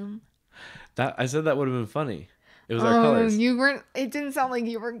podcast room. I said that would have been funny. It was our colors. You weren't. It didn't sound like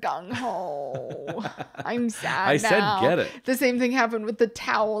you were gung ho. I'm sad. I said get it. The same thing happened with the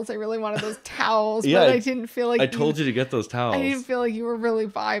towels. I really wanted those towels, Yeah, but I didn't feel like I told you to get those towels. I didn't feel like you were really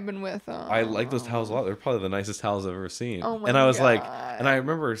vibing with them. I like those towels a lot. They're probably the nicest towels I've ever seen. Oh my and I was like, God. and I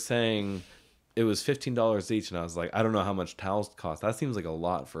remember saying it was $15 each, and I was like, I don't know how much towels cost. That seems like a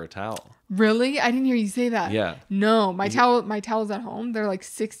lot for a towel. Really? I didn't hear you say that. Yeah. No, my towels at home, they're like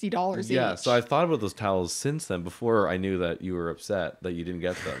 $60 each. Yeah, so I thought about those towels since then, before I knew that you were upset that you didn't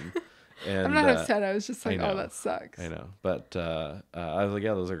get them. And I'm not upset. I was just like, know. oh, that sucks. I know. But I was like,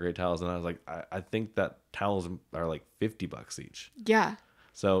 yeah, those are great towels. And I was like, I think that towels are like $50 each. Yeah.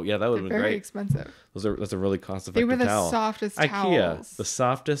 So yeah, that would have been Very great. expensive. That's a really cost-effective They were the towel. softest Ikea, towels. the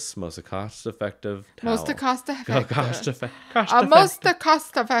softest, most cost-effective towel. Most cost-effective. Most Most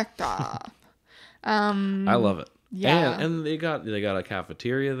cost-effective. I love it. Yeah. And they got a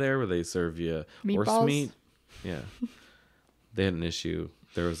cafeteria there where they serve you horse Meatballs? meat. Yeah. They had an issue.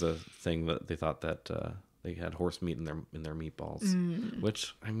 There was a thing that they thought that they had horse meat in their meatballs,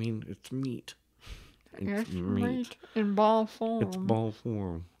 which, I mean, it's meat. It's meat in ball form. It's ball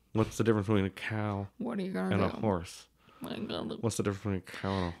form. What's the difference between a cow What are you gonna and do? a horse? What's the difference between a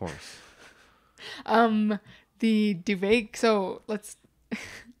cow and a horse? The duvet. So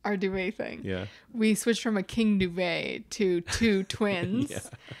our duvet thing. Yeah. We switched from a king duvet to two twins. Yeah.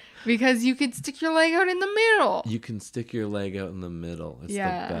 Because you could stick your leg out in the middle. You can stick your leg out in the middle. It's the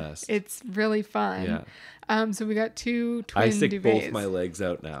best. It's really fun. Yeah. So we got two twin I stick duvets. both my legs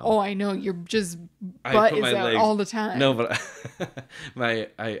out now. Oh, I know. Your just I butt put is my out legs- all the time. No, but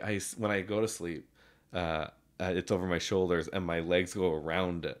I when I go to sleep, it's over my shoulders and my legs go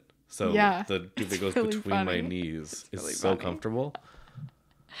around it. So Yeah, the duvet goes really between funny. my knees. It's really so funny. comfortable.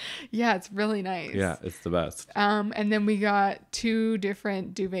 Yeah, it's really nice. Yeah, it's the best. And then we got two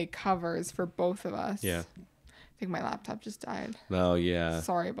different duvet covers for both of us. Yeah. I think my laptop just died. No, yeah.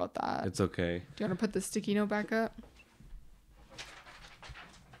 Sorry about that. It's okay. Do you want to put the sticky note back up?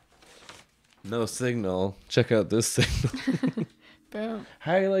 No signal. Check out this signal. Boom.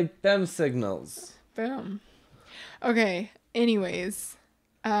 How you like them signals? Boom. Okay. Anyways,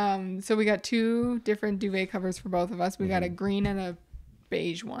 so we got two different duvet covers for both of us. We got a green and a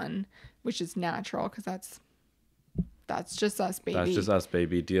beige one, which is natural because that's just us, baby. That's just us,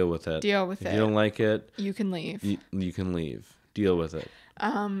 baby. Deal with it. Deal with if it. you don't like it, You can leave. you can leave. Deal with it.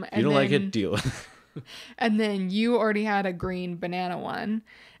 And If you don't like then- it, deal with it. And then you already had a green banana one,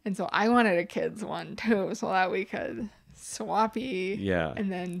 and so I wanted a kids one too, so that we could swappy. Yeah, And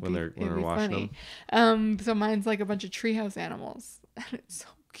then when they're it'd be washing funny. So mine's like a bunch of treehouse animals, and it's so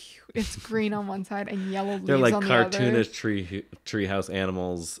cute. It's green on one side and yellow leaves They're like on the other. cartoonish treehouse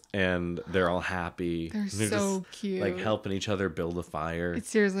animals, and they're all happy. They're so just, cute. like helping each other build a fire. It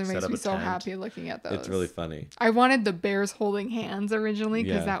seriously set makes up me a so tent. happy looking at those. It's really funny. I wanted the bears holding hands originally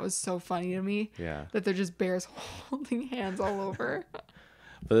because Yeah. that was so funny to me. Yeah, That they're just bears holding hands all over.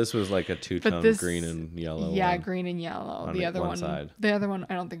 but this was like a two-tone this- green and yellow. Yeah, one. green and yellow. on The other one one, side. the other one,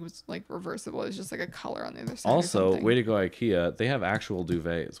 I don't think was like reversible. It was just like a color on the other side. or Also, something. way to go, IKEA! They have actual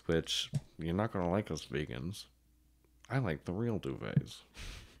duvets, which you're not gonna like us vegans. I like the real duvets.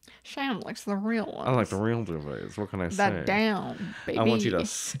 Sam likes the real one. I like the real duvets. What can I say? that down, baby. I want you to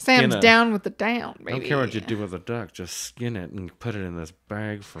skin Sam's it. down with the down, I baby. don't care what you do with the duck. Just skin it and put it in this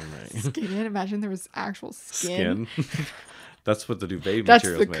bag for me. Skin it. Imagine there was actual skin. Skin. That's what the duvet That's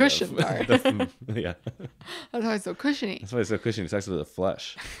material the is cushion made of. part. Yeah. That's why it's so cushiony. That's why it's so cushiony. It's actually the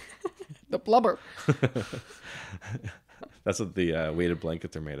flesh. The blubber. That's what the weighted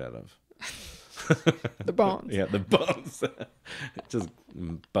blankets are made out of. The bones. Yeah, the bones. Just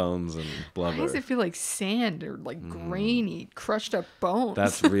bones and Why blubber. does it feel like sand or like grainy, crushed up bones?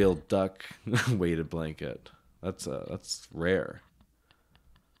 That's real duck weighted blanket. That's rare.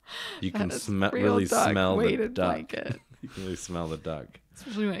 You can That is smell real really duck smell the weighted duck. blanket. You can really smell the duck.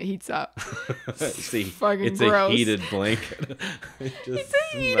 Especially when it heats up. Fucking it's gross. a heated blanket. It's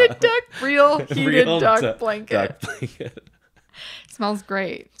a heated duck, real heated duck blanket. Duck blanket. Smells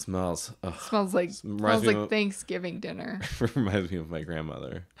great. Smells. Ugh. Smells like Reminds me of- Thanksgiving dinner. Reminds me of my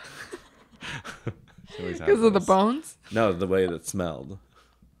grandmother. Because of the bones? No, the way that smelled.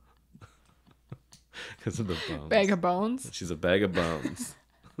 Because of the bones. Bag of bones? She's a bag of bones.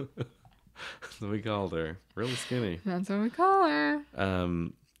 That's what we called her. Really skinny. That's what we call her.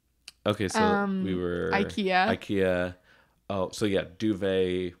 Okay, so we were IKEA. Oh, so yeah,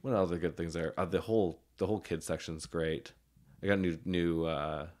 duvet. What other good things there? The whole kids section's great. I got new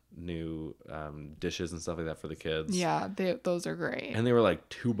dishes and stuff like that for the kids. Yeah, those are great. And they were like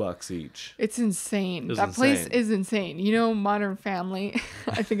 $2 each. It's insane. was That place insane. is insane. You know, Modern Family.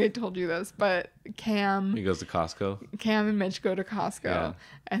 I think I told you this, but He goes to Costco. Cam and Mitch go to Costco, Yeah.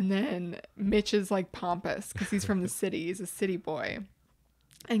 and then Mitch is like pompous because he's from the city. He's a city boy,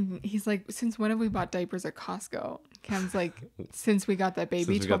 and he's like, "Since when have we bought diapers at Costco?" Cam's like, "Since we got that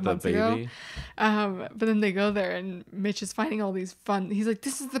baby 12 months ago." But then they go there, and Mitch is finding all these fun. He's like,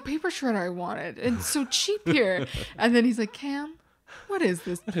 "This is the paper shredder I wanted. It's so cheap here." And then he's like, "Cam, what is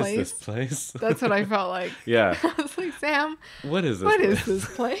this place?" What is this place? That's what I felt like. Yeah. I was like, "Sam, What is this what place? is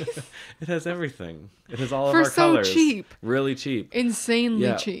this place?" It has everything. It has all of For our so colors. cheap. Really cheap. Insanely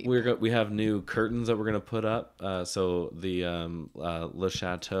Yeah, cheap. we have new curtains that we're gonna put up. So the Le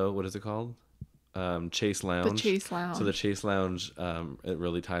Chateau, what is it called? Chase Lounge. The Chase Lounge. So the Chase Lounge, it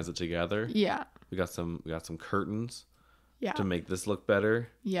really ties it together. Yeah. We got some curtains Yeah. to make this look better.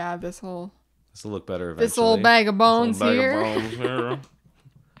 Yeah, this will look better eventually. This old bag of bones This old bag here. of bones here.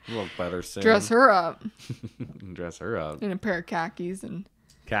 Look better soon. dress her up Dress her up. in a pair of khakis, and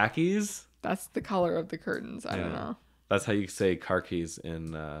Khakis? that's the color of the curtains. I don't Yeah. know. That's how you say car keys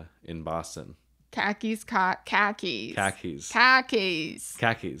in Boston. Khakis. Khakis. Khakis.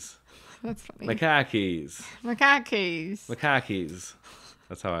 Khakis. That's funny. My khakis. My khakis. My khakis.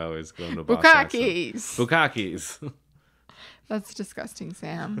 That's how I always go into Boston accent. Bukakis. Bukakis. That's disgusting,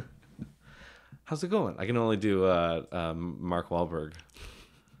 Sam. How's it going? I can only do Mark Wahlberg.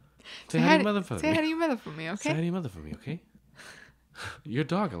 Say Say hi hi to your mother for Say me. hi to your mother for me, Say hi okay? to your mother for me, okay? Your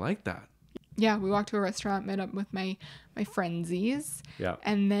dog, I like that. Yeah, we walked to a restaurant, met up with my friendsies, Yeah.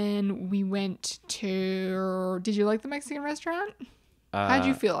 and then we went to. Did you like the Mexican restaurant? How'd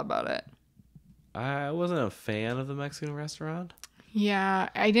you feel about it? I wasn't a fan of the Mexican restaurant. Yeah,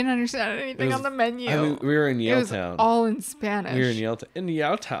 I didn't understand anything on the menu. I mean, we were in It was Yaletown. all in Spanish. We were in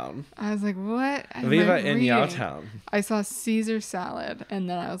Yaletown. I was like, what? am I Viva in reading? Yaletown. I saw Caesar salad, and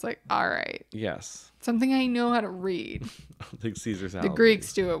then I was like, all right. Yes. Something I know how to read. I think Caesar salad. The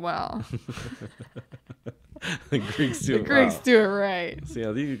Greeks do it well. The Greeks do The it Greeks well. do it right. See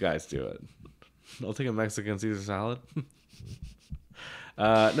how you guys do it. I'll take a Mexican Caesar salad.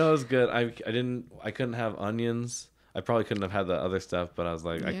 No, it was good. I couldn't have onions. I probably couldn't have had the other stuff, but I was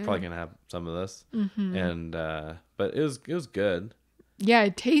like, I Yeah. probably can have some of this. Mm-hmm. And but it was good. Yeah,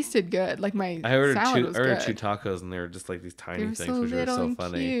 it tasted good. Like my I ordered salad two was two good. tacos, and they were just like these They tiny were things, so which were little so and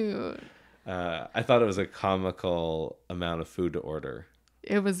funny. cute. I thought it was a comical amount of food to order,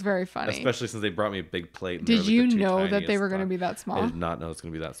 It was very funny. especially since they brought me a big plate. And they Did were, like, you the two know that they tiniest were going to ta- be that I small? did not know it's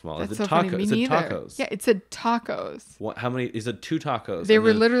going to be that small. That's It's so a funny. taco. Me It said neither. tacos. Yeah, it said tacos. What? How many? He said 2 tacos. They and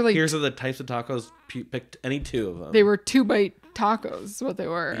were then literally- Here's the types of tacos. Picked any 2 of them. They were 2-bite tacos, is what they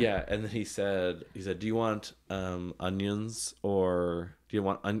were. Yeah, and then he said, do you want onions or do you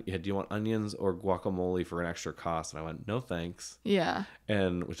want onions or guacamole for an extra cost? And I went, no thanks. Yeah.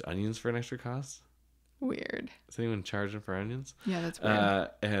 And which onions for an extra cost? Weird. Is anyone charging for onions? Yeah, that's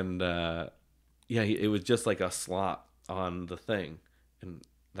weird. Yeah, it was just like a slot on the thing, and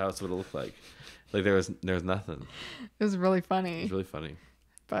that was what it looked like. Like there was nothing. It was really It funny. was really funny.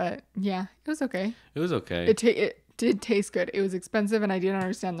 But yeah, it was okay. It was okay. It did taste good. It was expensive, and I didn't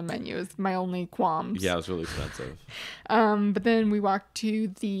understand the menu. It was my only qualms. Yeah, it was really expensive. But then we walked to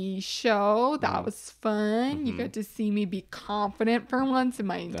the show. That was fun. You Mhm. got to see me be confident for once in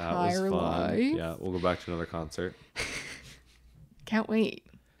my That was entire fun. life. Yeah, we'll go back to another concert. Can't wait.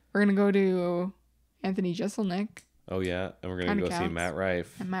 We're gonna go to Anthony Jeselnik Oh yeah, and we're gonna Kinda go see counts. Matt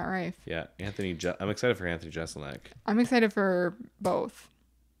Rife. and Matt Rife. Yeah, I'm excited for Anthony Jeselnik. I'm excited for both.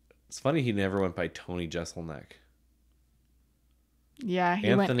 It's funny he never went by Tony Jeselnik. Yeah, he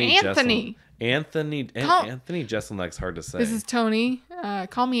Anthony went Anthony. Call- Anthony Jeselnik's hard to say. This is Tony.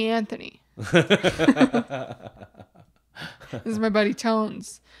 Call me Anthony. This is my buddy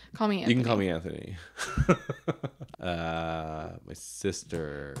Tones. Call me Anthony. You can call me Anthony. My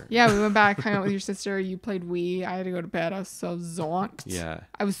sister. Yeah, we went back, hung out with your sister. You played Wii. I had to go to bed. I was so zonked. Yeah,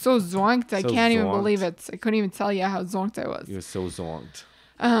 I was so zonked. I So can't even zonked. believe it. I couldn't even tell you how zonked I was. he was so zonked.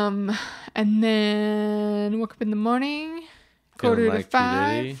 And then woke up in the morning, quarter Feeling to like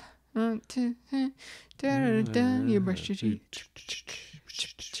P. 5. Diddy. You brushed your teeth.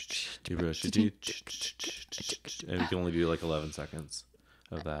 You brush your teeth. And you can only do like 11 seconds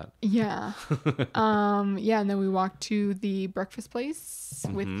of that. Yeah. Yeah, and then we walked to the breakfast place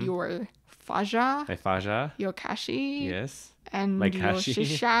with your Faja, My Faja. your Kashi, Yes. and My your Kashi.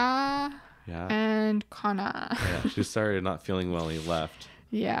 Shisha, Yeah. and Kana. Yeah. She started not feeling well and he left.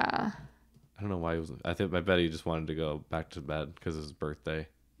 Yeah. I don't know why he was. I bet he just wanted to go back to bed because it was his birthday.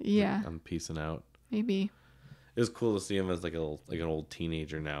 Yeah. I'm peacing out. Maybe. It was cool to see him as like an old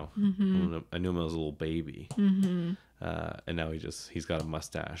teenager now. I knew him as a little baby, and now he's got a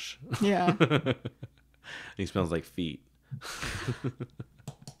mustache. Yeah. He smells like feet.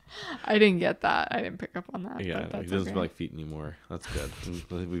 I didn't get that. I didn't pick up on that. Yeah, but he doesn't smell like feet anymore. That's good.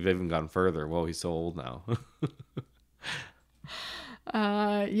 We've even gone further. Whoa, he's so old now.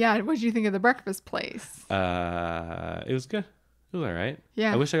 Yeah. What did you think of the breakfast place? It was good. It was all right.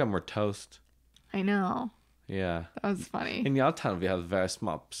 Yeah. I wish I got more toast. I know. Yeah. That was funny. In Yaletown, we have very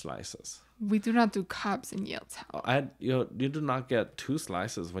small slices. We do not do cups in Yaletown. You do not get 2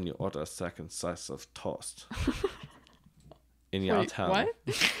 slices when you order a second slice of toast. In Wait, Yaletown. what?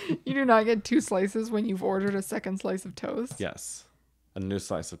 You do not get 2 slices when you've ordered a second slice of toast? Yes. A new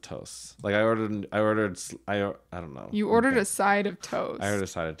slice of toast. Like I ordered I don't know. You ordered a side of toast. I ordered a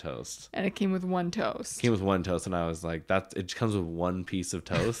side of toast. And it came with 1 toast. It came with 1 toast, and I was like, it comes with 1 piece of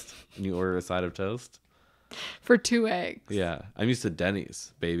toast, and you order a side of toast? For 2 eggs. Yeah. I'm used to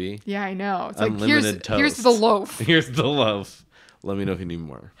Denny's, baby. Yeah, I know. It's Unlimited like, toast. here's the loaf. Here's the loaf. Let me know if you need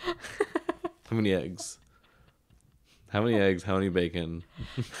more. How many eggs? How many eggs? How many bacon?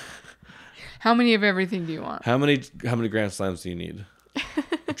 How many of everything do you want? How many Grand Slams do you need?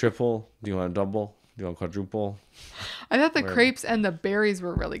 A triple? Do you want a double? Do you want a quadruple? I thought the crepes and the berries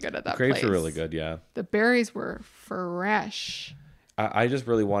were really good at that place. Crepes are really good, yeah. The berries were fresh. I just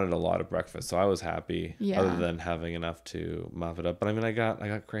really wanted a lot of breakfast, so I was happy. Yeah. Other than having enough to mop it up, but I mean, I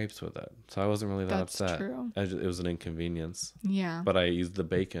got crepes with it, so I wasn't really that That's upset. true. It was an inconvenience. Yeah. But I used the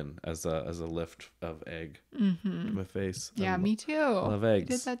bacon as a lift of egg to my face. Yeah, me too. I love eggs.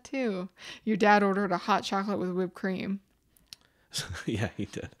 did that too. Your dad ordered a hot chocolate with whipped cream. Yeah, he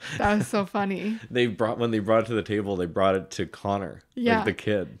did. That was so funny. When they brought it to the table, they brought it to Connor, Yeah. like the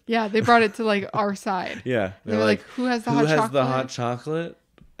kid. Yeah, they brought it to like our side. Yeah, They were like, "Who has the hot chocolate?" the hot chocolate?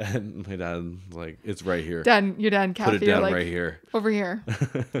 And my dad like, "It's right here. Your dad and Kathy Put it down are like, right here. over here.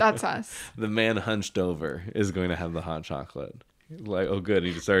 That's us. The man hunched over is going to have the hot chocolate." Like, oh, good.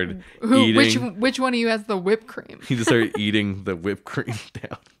 He just started Who? eating. Which one of you has the whipped cream? He just started eating the whipped cream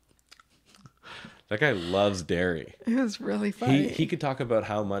down. That guy loves dairy. It was really funny. He could talk about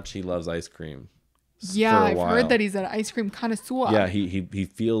how much he loves ice cream. Yeah, for a I've while. heard that he's an ice cream connoisseur. Yeah, he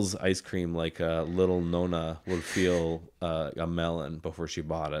feels ice cream like a little Nona would feel a melon before she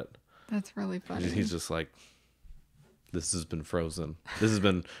bought it. That's really funny. He's just like, this has been frozen. This has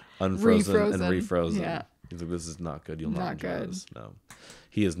been unfrozen and refrozen. Yeah. He's like, this is not good. You'll not Not enjoy good. this. No.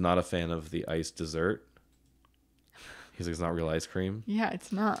 He is not a fan of the iced dessert. He's like, it's not real ice cream. Yeah,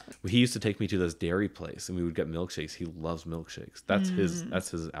 it's not. He used to take me to this dairy place and we would get milkshakes. He loves milkshakes. That's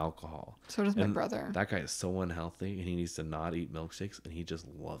his alcohol. So does my And brother. That guy is so unhealthy and he needs to not eat milkshakes and he just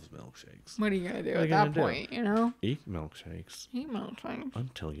loves milkshakes. What are you gonna do What are at you gonna that do? point? You know, Eat milkshakes eat milkshakes.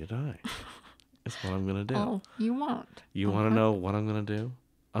 until you die. That's what I'm gonna do. Oh, you won't. You want to know what I'm gonna do?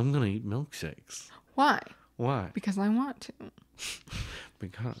 I'm gonna eat milkshakes. Why? Why? Because I want to.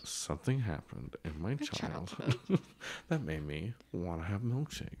 Because something happened in my childhood that made me want to have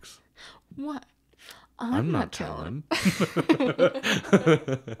milkshakes. What? I'm not telling.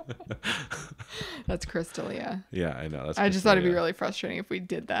 That's Crystalia. Yeah, I know. That's I just thought it'd be Crystalia. really frustrating if we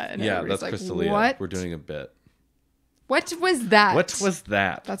did that. And Yeah, that's everybody's like, Crystalia. What? We're doing a bit. What was that? What was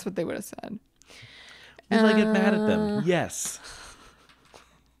that? That's what they would have said. Will I get mad at them? Yes.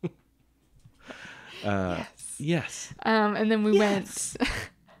 Yes. And then we went.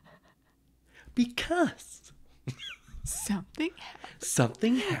 Because Something.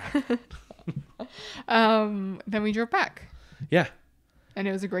 something happened. Then we drove back, Yeah. and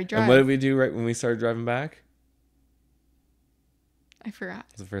it was a great drive. And what did we do right when we started driving back? I forgot.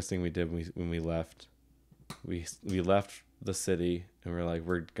 It's the first thing we did when we left. We left the city and we're like,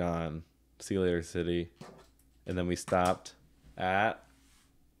 we're gone. See you later, city. And then we stopped at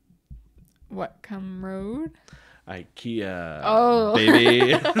What road? Ikea. Oh.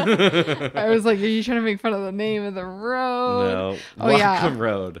 Baby. I was like, are you trying to make fun of the name of the road? No. Oh, yeah. Wacom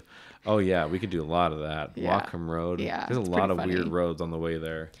Road. Oh, yeah. We could do a lot of that. Yeah. Wacom Road. Yeah, There's a it's lot pretty of funny. weird roads on the way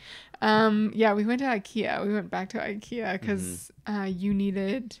there. Yeah, we went to Ikea. We went back to Ikea because you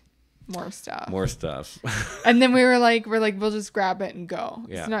needed more stuff. More stuff. And then we were like, we'll just grab it and go.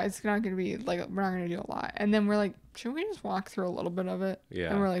 Yeah. It's not going to be like, we're not going to do a lot. And then we're like, should we just walk through a little bit of it?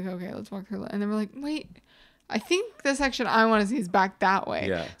 Yeah. And we're like, okay, let's walk through. And then we're like, wait, I think the section I want to see is back that way.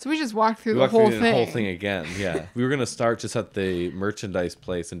 Yeah. So we just walked through We the walked whole through thing. the whole thing again. Yeah. We were going to start just at the merchandise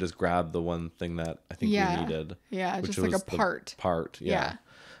place and just grab the one thing that I think we needed. Yeah, which just like a was the part. Part, yeah.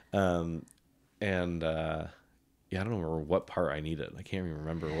 Yeah, I don't remember what part I needed. I can't even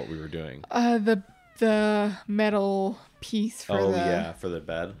remember what we were doing. The metal piece for for the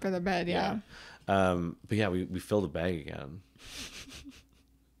bed. the bed, yeah. But yeah, we filled a bag again.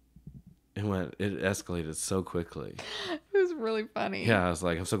 It escalated so quickly. It was really funny. Yeah, I was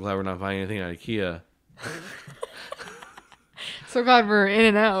like, I'm so glad we're not buying anything at Ikea. So glad we're in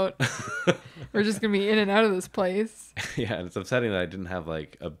and out. We're just gonna be in and out of this place. Yeah, and it's upsetting that I didn't have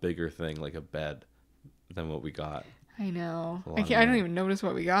like a bigger thing, like a bed, than what we got. I know. I don't even notice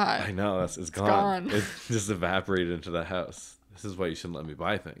what we got. I know, it's gone. It just evaporated into the house. This is why you shouldn't let me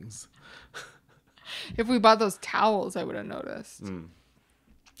buy things. If we bought those towels, I would have noticed.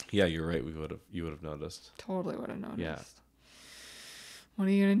 Yeah, you're right. You would have noticed. Totally would have noticed. Yeah. What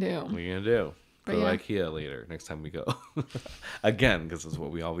are you gonna do? What are you gonna do? Go to Ikea later. Next time we go, again, because it's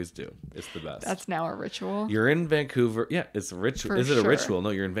what we always do. It's the best. That's now a ritual. You're in Vancouver. Yeah, it's a ritual. Is it a ritual? No,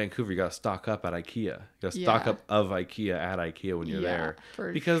 you're in Vancouver. You gotta stock up at Ikea. You gotta stock up of Ikea at Ikea when you're there,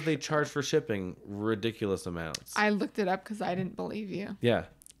 because they charge for shipping ridiculous amounts. I looked it up because I didn't believe you. Yeah.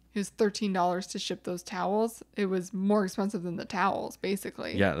 It was $13 to ship those towels. It was more expensive than the towels,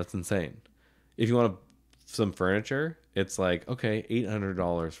 basically. Yeah, that's insane. If you want some furniture, it's like, okay,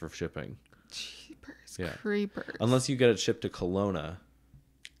 $800 for shipping. Jeepers, yeah. creepers. Unless you get it shipped to Kelowna,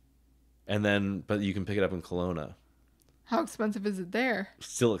 but you can pick it up in Kelowna. How expensive is it there?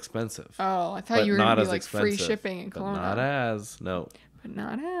 Still expensive. Oh, I thought you were going to be like free shipping in Kelowna. But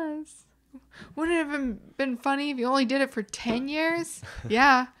not as. Wouldn't it have been funny if you only did it for 10 years?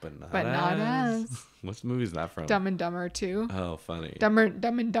 Yeah. but not as. What movie is that from? Dumb and Dumber 2. Oh, funny. Dumb and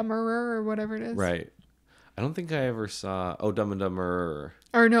Dumberer or whatever it is. Right. I don't think I ever saw... Oh, Dumb and Dumber.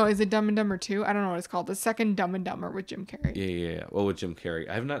 Or no, is it Dumb and Dumber 2? I don't know what it's called. The second Dumb and Dumber with Jim Carrey. Yeah. Well, with Jim Carrey.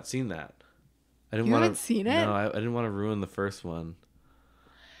 I have not seen that. You haven't seen it? No, I didn't want to ruin the first one.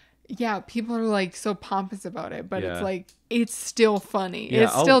 Yeah, people are like so pompous about it, but it's like it's still funny. Yeah,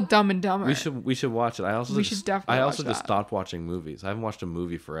 it's still Dumb and Dumber. We should watch it. I also just stopped watching movies. I haven't watched a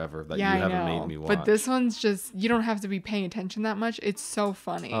movie forever that you haven't made me watch. But this one's just you don't have to be paying attention that much. It's so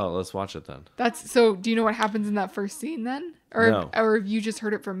funny. Oh, let's watch it then. Do you know what happens in that first scene then? Or have you just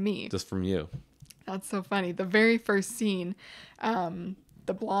heard it from me? Just from you. That's so funny. The very first scene,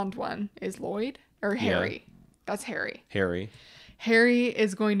 the blonde one is Lloyd or Harry. Yeah. That's Harry. Harry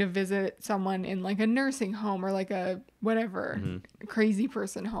is going to visit someone in like a nursing home or like a whatever crazy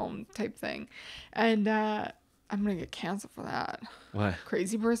person home type thing. And I'm going to get canceled for that. What?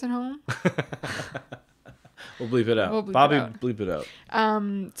 Crazy person home? We'll bleep it out. Bleep it out.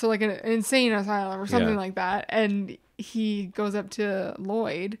 So like an insane asylum or something like that. And he goes up to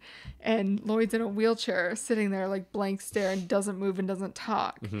Lloyd and Lloyd's in a wheelchair sitting there like blank stare and doesn't move and doesn't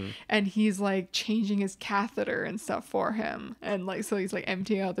talk. And he's like changing his catheter and stuff for him. And like, so he's like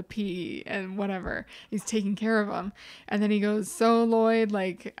emptying out the pee and whatever. He's taking care of him. And then he goes, so Lloyd,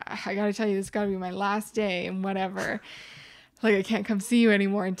 like, I gotta tell you, this gotta be my last day and whatever. Like, I can't come see you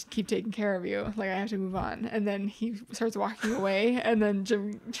anymore and keep taking care of you. Like, I have to move on. And then he starts walking away. And then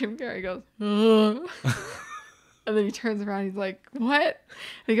Jim Carrey goes, ugh. And then he turns around. He's like, what?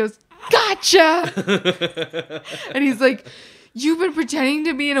 And he goes, gotcha. And he's like, you've been pretending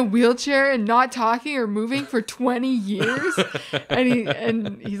to be in a wheelchair and not talking or moving for 20 years?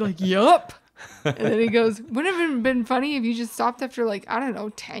 And he's like, yup. And then he goes, wouldn't it have been funny if you just stopped after like, I don't know,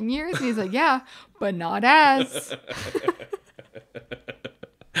 10 years? And he's like, yeah, but not as.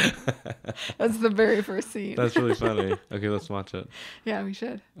 That's the very first scene. That's really funny. Okay, let's watch it. Yeah, we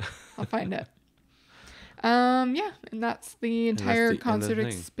should. I'll find it. Yeah, and that's the entire concert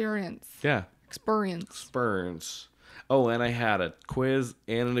experience. Yeah. Experience. Oh, and I had a quiz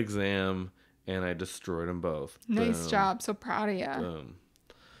and an exam, and I destroyed them both. Nice job. So proud of you. Boom.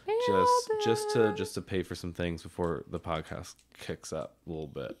 Just to pay for some things before the podcast kicks up a little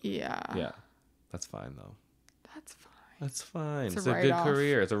bit. Yeah. Yeah. That's fine though. That's fine. It's a good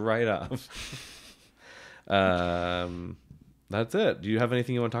career. It's a write-off. That's it. Do you have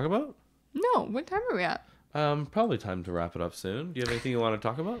anything you want to talk about? No. What time are we at? Probably time to wrap it up soon. Do you have anything you want to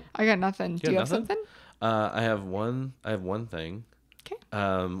talk about? I got nothing. Do you have something? I have one thing. Okay.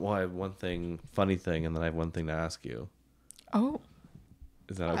 Well, I have one funny thing, and then I have one thing to ask you. Oh.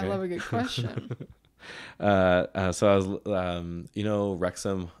 Is that okay? I love a good question. So I was,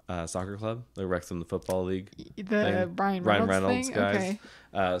 Wrexham Soccer Club, the Wrexham the Football League. The Ryan Reynolds thing? guys.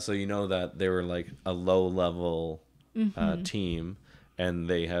 Okay. So you know that they were like a low level team, and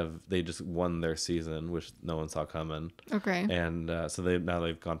they just won their season, which no one saw coming. Okay. And so they've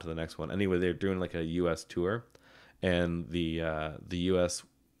gone to the next one. Anyway, they're doing like a U.S. tour, and the U.S.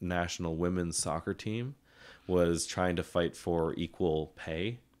 national women's soccer team was trying to fight for equal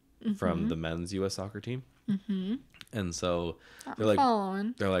pay from the men's U.S. soccer team. And so they're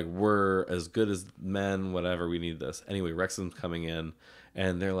like, we're as good as men, whatever, we need this. Anyway, Wrexham's coming in,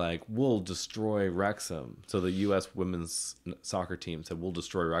 and they're like, "We'll destroy Wrexham." So the U.S. women's soccer team said, "We'll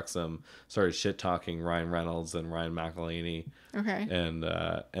destroy Wrexham." Started shit talking Ryan Reynolds and Ryan McElhaney, Okay. and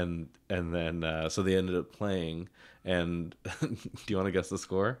then so they ended up playing. And do you want to guess the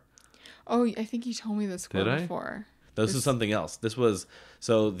score? Oh, I think you told me this Did I? before. This is something else. This was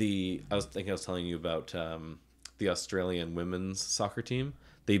I was telling you about the Australian women's soccer team.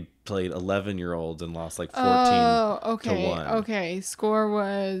 They played 11-year-olds and lost like 14 to 1. Okay. Score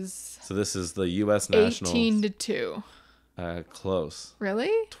was So this is the U.S. Nationals. 18-2. Close.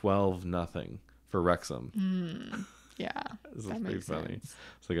 Really? 12-0 for Wrexham. Yeah. This is that pretty makes funny. sense.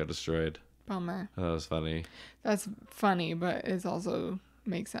 So they got destroyed. Bummer. Oh, that was funny. That's funny, but it also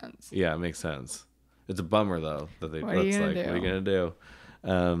makes sense. Yeah, it makes sense. It's a bummer though that they. What are you gonna do? What are you gonna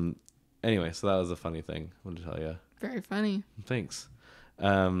do? Anyway, so that was a funny thing I wanted to tell you. Very funny. Thanks.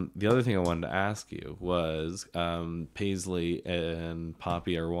 The other thing I wanted to ask you was Paisley and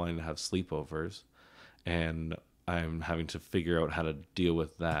Poppy are wanting to have sleepovers, and I'm having to figure out how to deal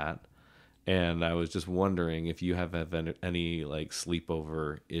with that. And I was just wondering if you have any like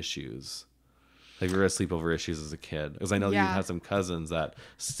sleepover issues. Have you ever had sleepover issues as a kid? Because I know you had some cousins that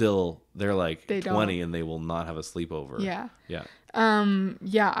still they're like 20 and they will not have a sleepover. Yeah. Yeah.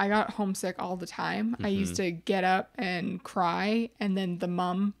 Yeah, I got homesick all the time. I used to get up and cry, and then the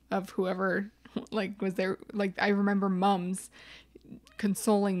mom of whoever like was there, like I remember mums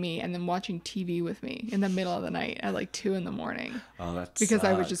consoling me and then watching TV with me in the middle of the night at like 2 a.m. Oh, that's because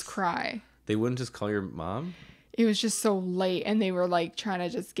I would just cry. They wouldn't just call your mom? It was just so late, and they were like trying to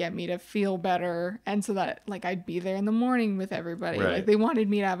just get me to feel better, and so that like I'd be there in the morning with everybody. Right. Like they wanted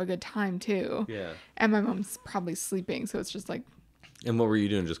me to have a good time too. Yeah. And my mom's probably sleeping, so it's just like. And what were you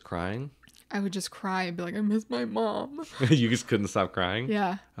doing? Just crying? I would just cry and be like, I miss my mom. You just couldn't stop crying?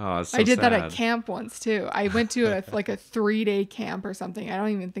 Yeah. Oh, it's so I did sad. that at camp once too. I went to a 3-day camp or something. I don't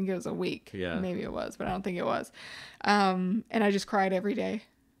even think it was a week. Yeah. Maybe it was, but I don't think it was. And I just cried every day.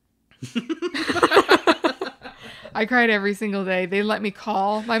 I cried every single day. They let me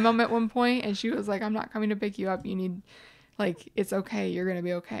call my mom at one point, and she was like, I'm not coming to pick you up. You need, like, it's okay. You're going to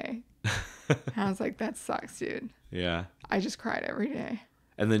be okay. And I was like, that sucks, dude. Yeah. I just cried every day.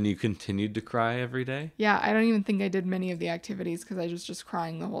 And then you continued to cry every day? Yeah, I don't even think I did many of the activities because I was just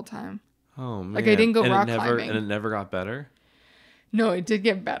crying the whole time. Oh, man. Like, I didn't go rock climbing. And it never got better? No, it did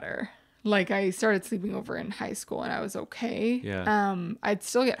get better. Like, I started sleeping over in high school, and I was okay. Yeah. I'd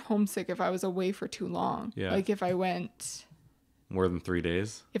still get homesick if I was away for too long. Yeah. Like, if I went... More than 3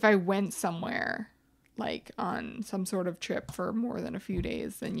 days? If I went somewhere, like, on some sort of trip for more than a few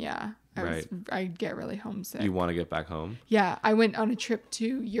days, then yeah. I'd get really homesick. You want to get back home? Yeah. I went on a trip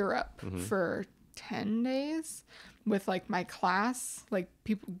to Europe for 10 days with, like, my class. Like,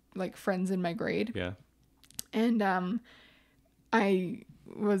 people, like, friends in my grade. Yeah. And, I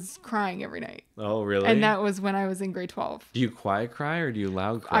was crying every night. Oh, really? And that was when I was in grade 12. Do you quiet cry or do you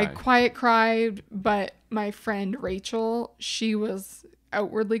loud cry? I quiet cried, but my friend Rachel, she was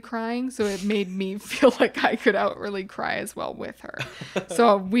outwardly crying, so it made me feel like I could outwardly cry as well with her.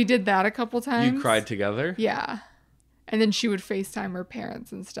 So we did that a couple times. You cried together? Yeah. And then she would FaceTime her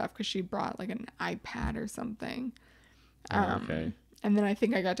parents and stuff because she brought like an iPad or something. Okay. And then I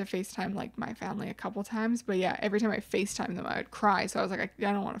think I got to FaceTime like my family a couple times. But yeah, every time I FaceTime them, I would cry. So I was like, I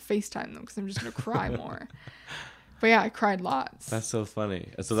don't want to FaceTime them because I'm just going to cry more. But yeah, I cried lots. That's so funny.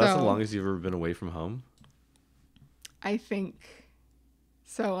 So that's the longest you've ever been away from home? I think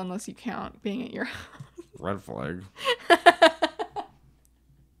so, unless you count being at your house. Red flag.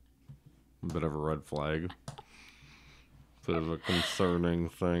 Bit of a red flag. Bit of a concerning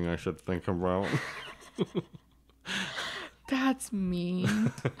thing I should think about. That's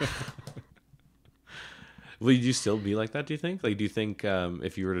mean. Would you still be like that, do you think? Like, do you think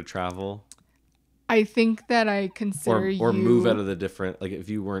if you were to travel... I think that I consider you... Or move out of the different... Like, if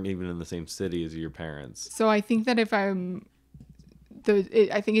you weren't even in the same city as your parents. So I think that if I'm...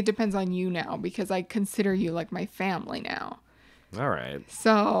 I think it depends on you now, because I consider you like my family now. All right.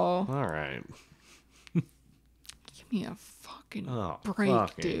 So... All right. Give me a fucking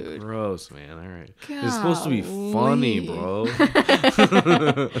break, dude. Gross, man. All right. Golly. It's supposed to be funny, bro.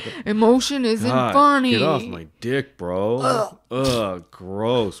 Emotion isn't funny. Get off my dick, bro. Ugh,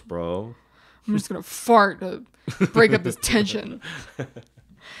 gross, bro. I'm just gonna fart to break up this tension.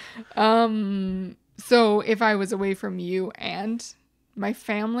 So if I was away from you and my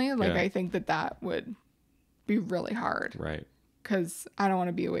family, like I think that would be really hard. Right. Because I don't want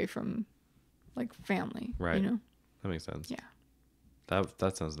to be away from like family. Right. You know? That makes sense. Yeah.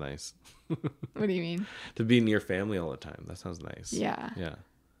 That sounds nice. What do you mean? To be near family all the time. That sounds nice. Yeah. Yeah.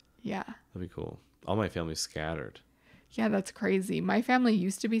 Yeah. That'd be cool. All my family's scattered. Yeah, that's crazy. My family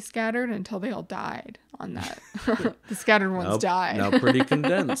used to be scattered until they all died on that. The scattered ones died. Now pretty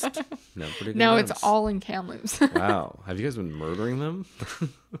condensed. Now it's all in Kamloops. Wow. Have you guys been murdering them?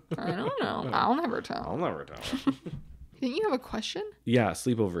 I don't know. I'll never tell. I'll never tell. Didn't you have a question? Yeah,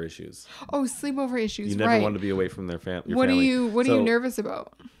 sleepover issues. Oh, sleepover issues. You never right. want to be away from your family. What are you nervous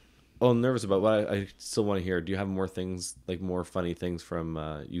about? Oh, I'm nervous about what I still want to hear. Do you have more things, like more funny things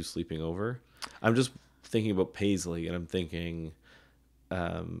from you sleeping over? I'm just thinking about Paisley, and I'm thinking,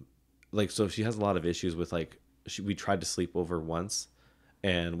 like, so she has a lot of issues with, like, we tried to sleep over once,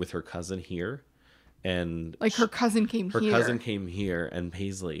 and with her cousin here, and like her cousin came here, and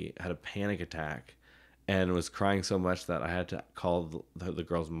Paisley had a panic attack, and was crying so much that I had to call the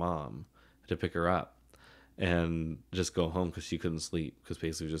girl's mom to pick her up. And just go home because she couldn't sleep because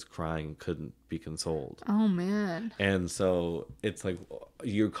Paisley was just crying and couldn't be consoled. Oh man! And so it's like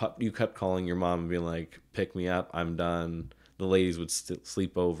you kept calling your mom and being like, "Pick me up, I'm done." The ladies would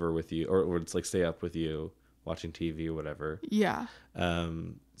sleep over with you, or would like stay up with you watching TV or whatever. Yeah.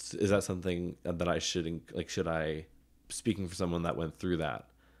 Is that something that I should like? Should I, speaking for someone that went through that,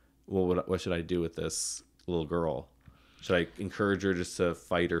 what should I do with this little girl? Should I encourage her just to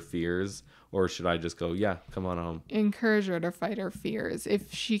fight her fears? Or should I just go, yeah, come on home? Encourage her to fight her fears.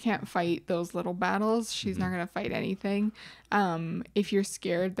 If she can't fight those little battles, she's not going to fight anything. If you're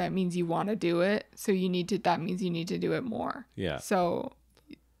scared, that means you want to do it. So that means you need to do it more. Yeah. So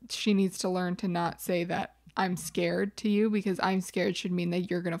she needs to learn to not say that I'm scared to you, because I'm scared should mean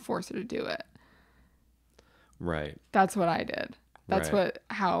that you're going to force her to do it. Right. That's what I did. That's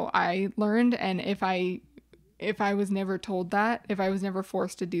how I learned. And if I was never told that, if I was never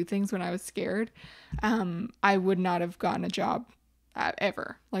forced to do things when I was scared, I would not have gotten a job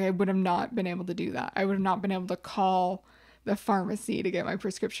ever. Like, I would have not been able to do that. I would have not been able to call the pharmacy to get my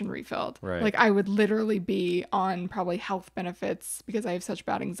prescription refilled. Right. Like, I would literally be on probably health benefits because I have such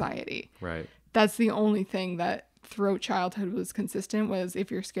bad anxiety. Right. That's the only thing that throughout childhood was consistent, was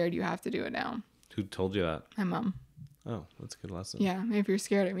if you're scared, you have to do it now. Who told you that? My mom. Oh, that's a good lesson. Yeah, if you're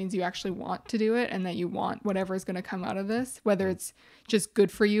scared, it means you actually want to do it, and that you want whatever is going to come out of this, whether it's just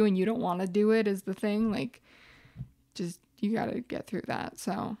good for you and you don't want to do it is the thing. Like, just, you got to get through that.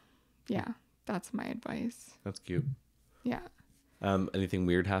 So, yeah, that's my advice. That's cute. Yeah. Anything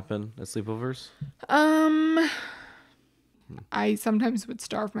weird happen at sleepovers? I sometimes would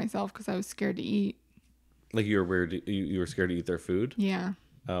starve myself because I was scared to eat. Like, you were weird. You were scared to eat their food? Yeah.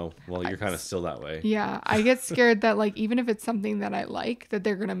 Oh, well, you're kind of still that way. Yeah, I get scared that, like, even if it's something that I like, that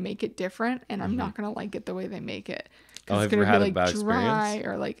they're gonna make it different, and I'm not gonna like it the way they make it. Oh, it's have you gonna ever be had a bad dry experience?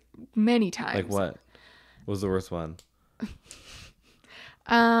 or like many times. Like what? What was the worst one?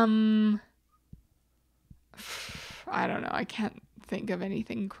 I don't know. I can't think of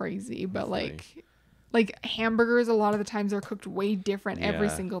anything crazy, but like hamburgers, a lot of the times are cooked way different every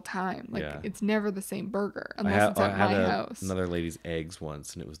single time. Like, it's never the same burger unless it's at my house. Another lady's eggs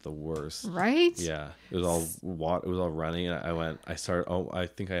once, and it was the worst. Right? Yeah, it was all running, and I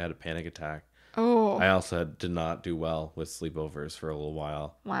think I had a panic attack. Oh. I also did not do well with sleepovers for a little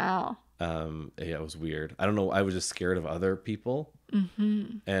while. Wow. Yeah, it was weird. I don't know. I was just scared of other people.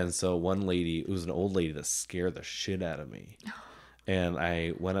 Mm-hmm. And so one lady, it was an old lady that scared the shit out of me. And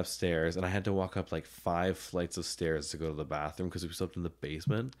I went upstairs, and I had to walk up like 5 flights of stairs to go to the bathroom because we slept in the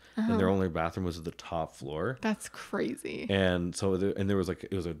basement, and their only bathroom was at the top floor. That's crazy. And so there was like,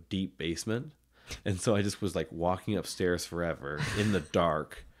 it was a deep basement, and so I just was like walking upstairs forever in the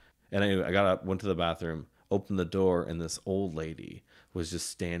dark. And I got up, went to the bathroom, opened the door, and this old lady was just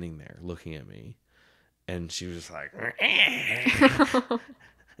standing there looking at me, and she was just like,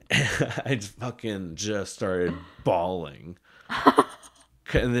 I just started bawling.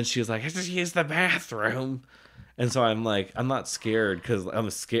 And then she was like, I just used the bathroom. And so I'm like, I'm not scared because I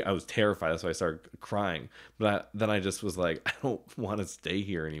was terrified. That's why I started crying. But then I just was like, I don't want to stay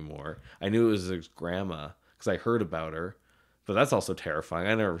here anymore. I knew it was his grandma because I heard about her. But that's also terrifying.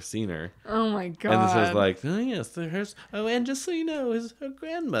 I never seen her. Oh my God. And this was like, oh yes, and just so you know, her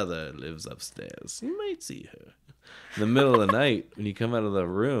grandmother lives upstairs. You might see her. In the middle of the night, when you come out of the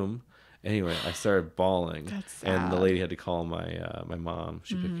room. Anyway, I started bawling, That's sad. and the lady had to call my mom.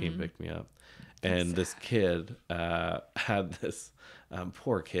 She came pick me up, and this kid had this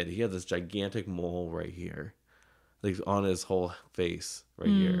poor kid. He had this gigantic mole right here, like on his whole face right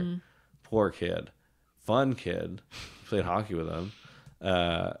here. Poor kid, fun kid. Played hockey with him,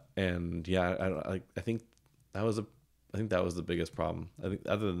 and yeah, I think that was the biggest problem. I think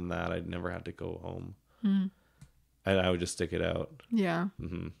other than that, I never had to go home, and I would just stick it out. Yeah.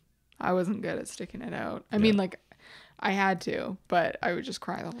 Mm-hmm. I wasn't good at sticking it out. I mean, like, I had to, but I would just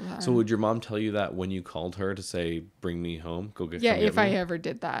cry the whole time. So would your mom tell you that when you called her to say, bring me home, go get Yeah, come get if I me? ever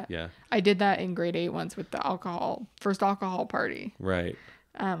did that. Yeah. I did that in grade 8 once with the first alcohol party. Right.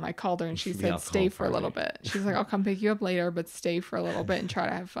 I called her and she The said, alcohol stay for a party. little bit. She's like, I'll come pick you up later, but stay for a little bit and try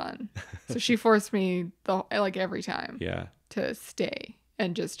to have fun. So she forced me every time Yeah. to stay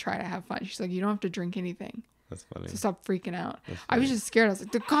and just try to have fun. She's like, you don't have to drink anything. That's funny. So stop freaking out. That's I was funny. just scared. I was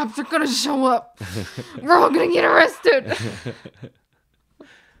like, the cops are going to show up. We're all going to get arrested.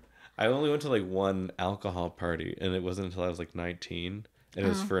 I only went to like one alcohol party, and it wasn't until I was like 19, and it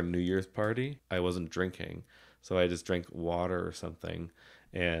was for a New Year's party. I wasn't drinking, so I just drank water or something,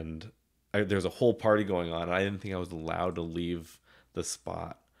 and there was a whole party going on, and I didn't think I was allowed to leave the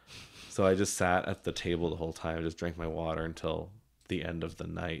spot. So I just sat at the table the whole time, just drank my water until the end of the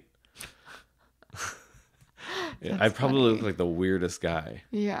night. I probably looked like the weirdest guy.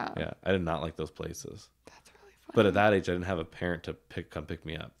 Yeah. Yeah, I did not like those places. That's really funny. But at that age, I didn't have a parent to come pick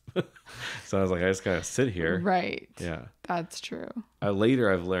me up. So I was like, I just gotta sit here. Right. Yeah. That's true.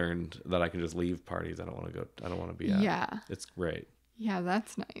 Later, I've learned that I can just leave parties I don't want to go. I don't want to be at. Yeah. It's great. Yeah,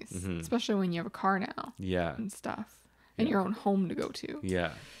 that's nice. Mhm. Especially when you have a car now Yeah. and stuff. And Yeah. your own home to go to.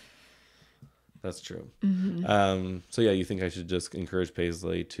 Yeah. That's true. Mm-hmm. So yeah, you think I should just encourage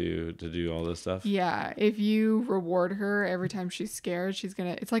Paisley to do all this stuff? Yeah. If you reward her every time she's scared,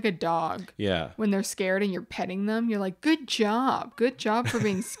 it's like a dog. Yeah. When they're scared and you're petting them, you're like, good job for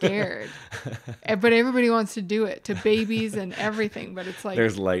being scared. But everybody wants to do it to babies and everything, but it's like,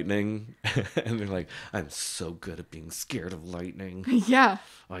 There's lightning, and they're like, I'm so good at being scared of lightning. yeah.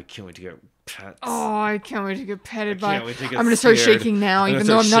 Oh, I can't wait to get pets. Oh, I can't wait to get petted by. Can't wait to get I'm gonna start scared. shaking now, I'm gonna even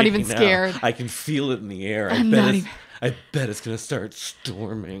though start I'm not even shaking now. scared. I can feel it in the air. I bet it's gonna start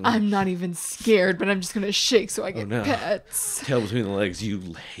storming. I'm not even scared, but I'm just gonna shake so I get no. pets. Tail between the legs.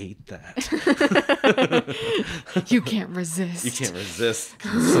 You hate that. You can't resist. You can't resist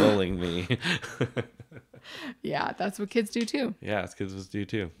consoling me. Yeah, that's what kids do too. Yeah, it's kids do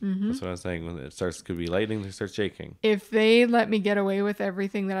too. Mm-hmm. That's what I was saying. When it starts, could be lightning. They start shaking. If they let me get away with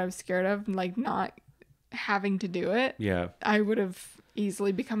everything that I was scared of, like not having to do it, Yeah. I would have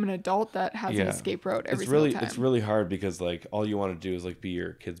easily become an adult that has an escape route every single time. It's really hard because like all you want to do is like be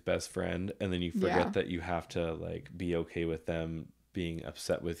your kid's best friend, and then you forget that you have to like be okay with them being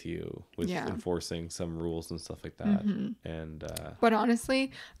upset with you with enforcing some rules and stuff like that. Mm-hmm. And but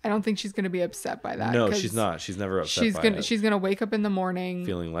honestly, I don't think she's gonna be upset by that. no, she's not. She's never upset by it. She's gonna wake up in the morning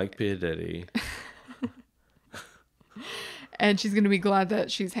Feeling like P. Diddy. and she's gonna be glad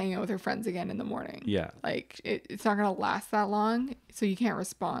that she's hanging out with her friends again in the morning. Yeah. Like it's not gonna last that long, so you can't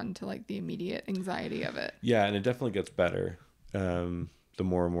respond to like the immediate anxiety of it. Yeah, and it definitely gets better. The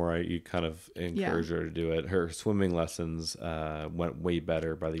more and more you kind of encourage her to do it. Her swimming lessons went way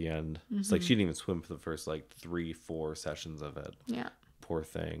better by the end. Mm-hmm. It's like she didn't even swim for the first like 3-4 sessions of it. Yeah. Poor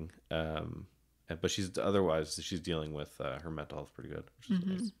thing. But she's dealing with her mental health pretty good, which is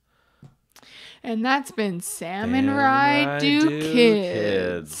nice. And that's been Sam and Rye Do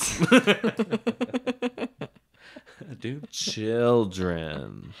Kids. Do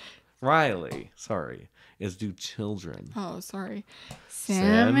children. Riley, sorry, is do children. Oh, sorry.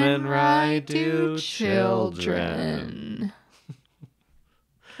 Sam and Rye Do Children.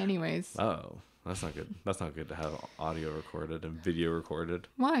 Anyways. Oh, that's not good. That's not good to have audio recorded and video recorded.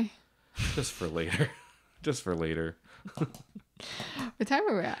 Why? Just for later. Just for later. What time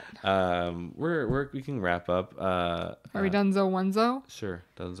are we at? We can wrap up. Are we donezo onezo? Sure,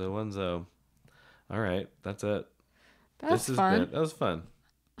 donezo onezo. All right, that's it. That's fun. That was fun.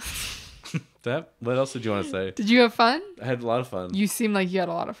 What else did you want to say? Did you have fun? I had a lot of fun. You seem like you had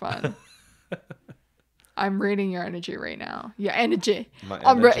a lot of fun. I'm rating your energy right now. Your energy.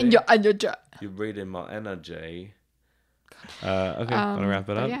 I'm rating your energy. You're rating my energy. Okay, want to wrap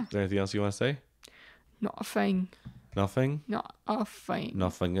it up? yeah. Is there anything else you want to say? Not a thing. Nothing? Not a thing.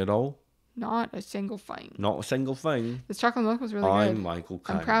 Nothing at all? Not a single thing. Not a single thing? This chocolate milk was really I'm good. Michael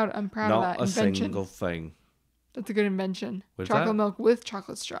Caine. I'm proud of that Not a invention. single thing. That's a good invention. What's Chocolate that? milk with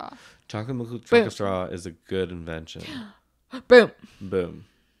chocolate straw. Chocolate milk with Boom. chocolate straw is a good invention. Boom. Boom.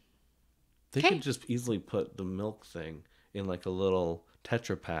 They Okay. could just easily put the milk thing in like a little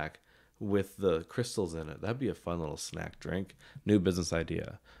Tetra Pak with the crystals in it. That'd be a fun little snack drink. New business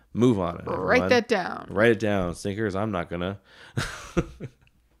idea. Move on it. Write everyone. that down. Write it down, Snickers. I'm not gonna.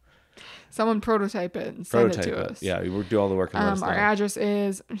 Someone prototype it and send it to us. Yeah, we'll do all the work and let us know. Our address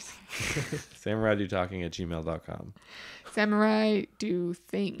is SamuraiDoTalking@gmail.com. Samurai Do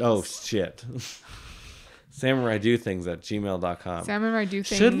Things. Oh shit. Samurai Do Things at gmail.com. Samurai Do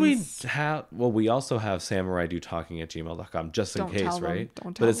Things. Should we have... Well, we also have Samurai Do Talking at gmail.com, just in Don't case, tell them. right?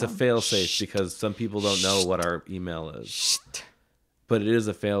 Don't tell But it's a them. fail-safe because some people don't know what our email is. Shh. But it is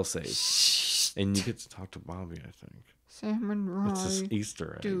a fail-safe. Shh. And you get to talk to Bobby, I think. Samurai It's an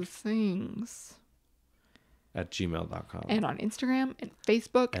Easter egg. Do Things. At gmail.com. And on Instagram and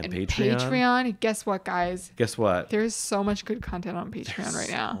Facebook And and Patreon. Patreon. Guess what, guys? Guess what? There's so much good content on Patreon right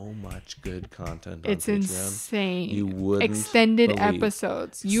now. So much good content on It's Patreon. insane. You wouldn't Extended believe.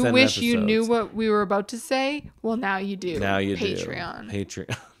 episodes. You Extended wish you knew episodes. what we were about to say? Well, now you do. Now you Patreon. do.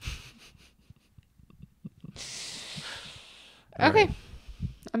 Patreon. Okay.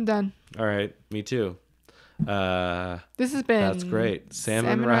 I'm done. All right. Me too. This has been That's great. Sam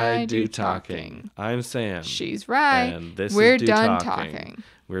and Rye do talking. I'm Sam. She's Rye. And this we're is Do done Talking. talking.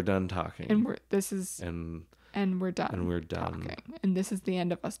 We're done talking. And And we're done. and we're done. Talking. And this is the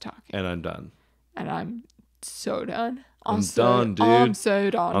end of us talking. I'm done. And I'm so done. I'm done, dude. I'm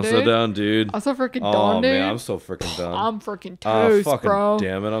so done, I'm dude. so done, dude. I'm so freaking Oh done, dude. man, I'm so freaking done. I'm freaking Oh toast, fucking bro.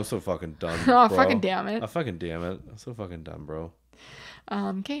 damn it! I'm so fucking done. Oh, bro. fucking damn it. Oh fucking damn it! I'm so fucking done, bro.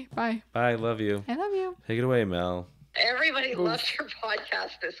 Okay, bye. Bye. Love you. I love you. Take it away, Mel. Everybody loves your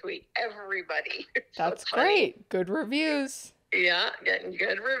podcast this week. Everybody. So That's funny. great. Good reviews. Yeah, getting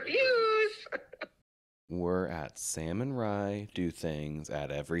good reviews. We're at Sam and Rye Do Things at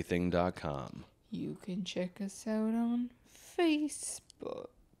everything.com. You can check us out on Facebook,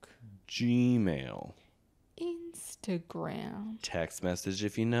 Gmail. Instagram, Text message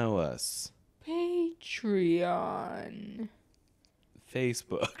if you know us. Patreon.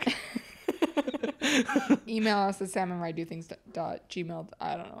 Facebook. Email us at salmonridedothings.gmail.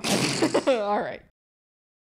 I don't know. All right.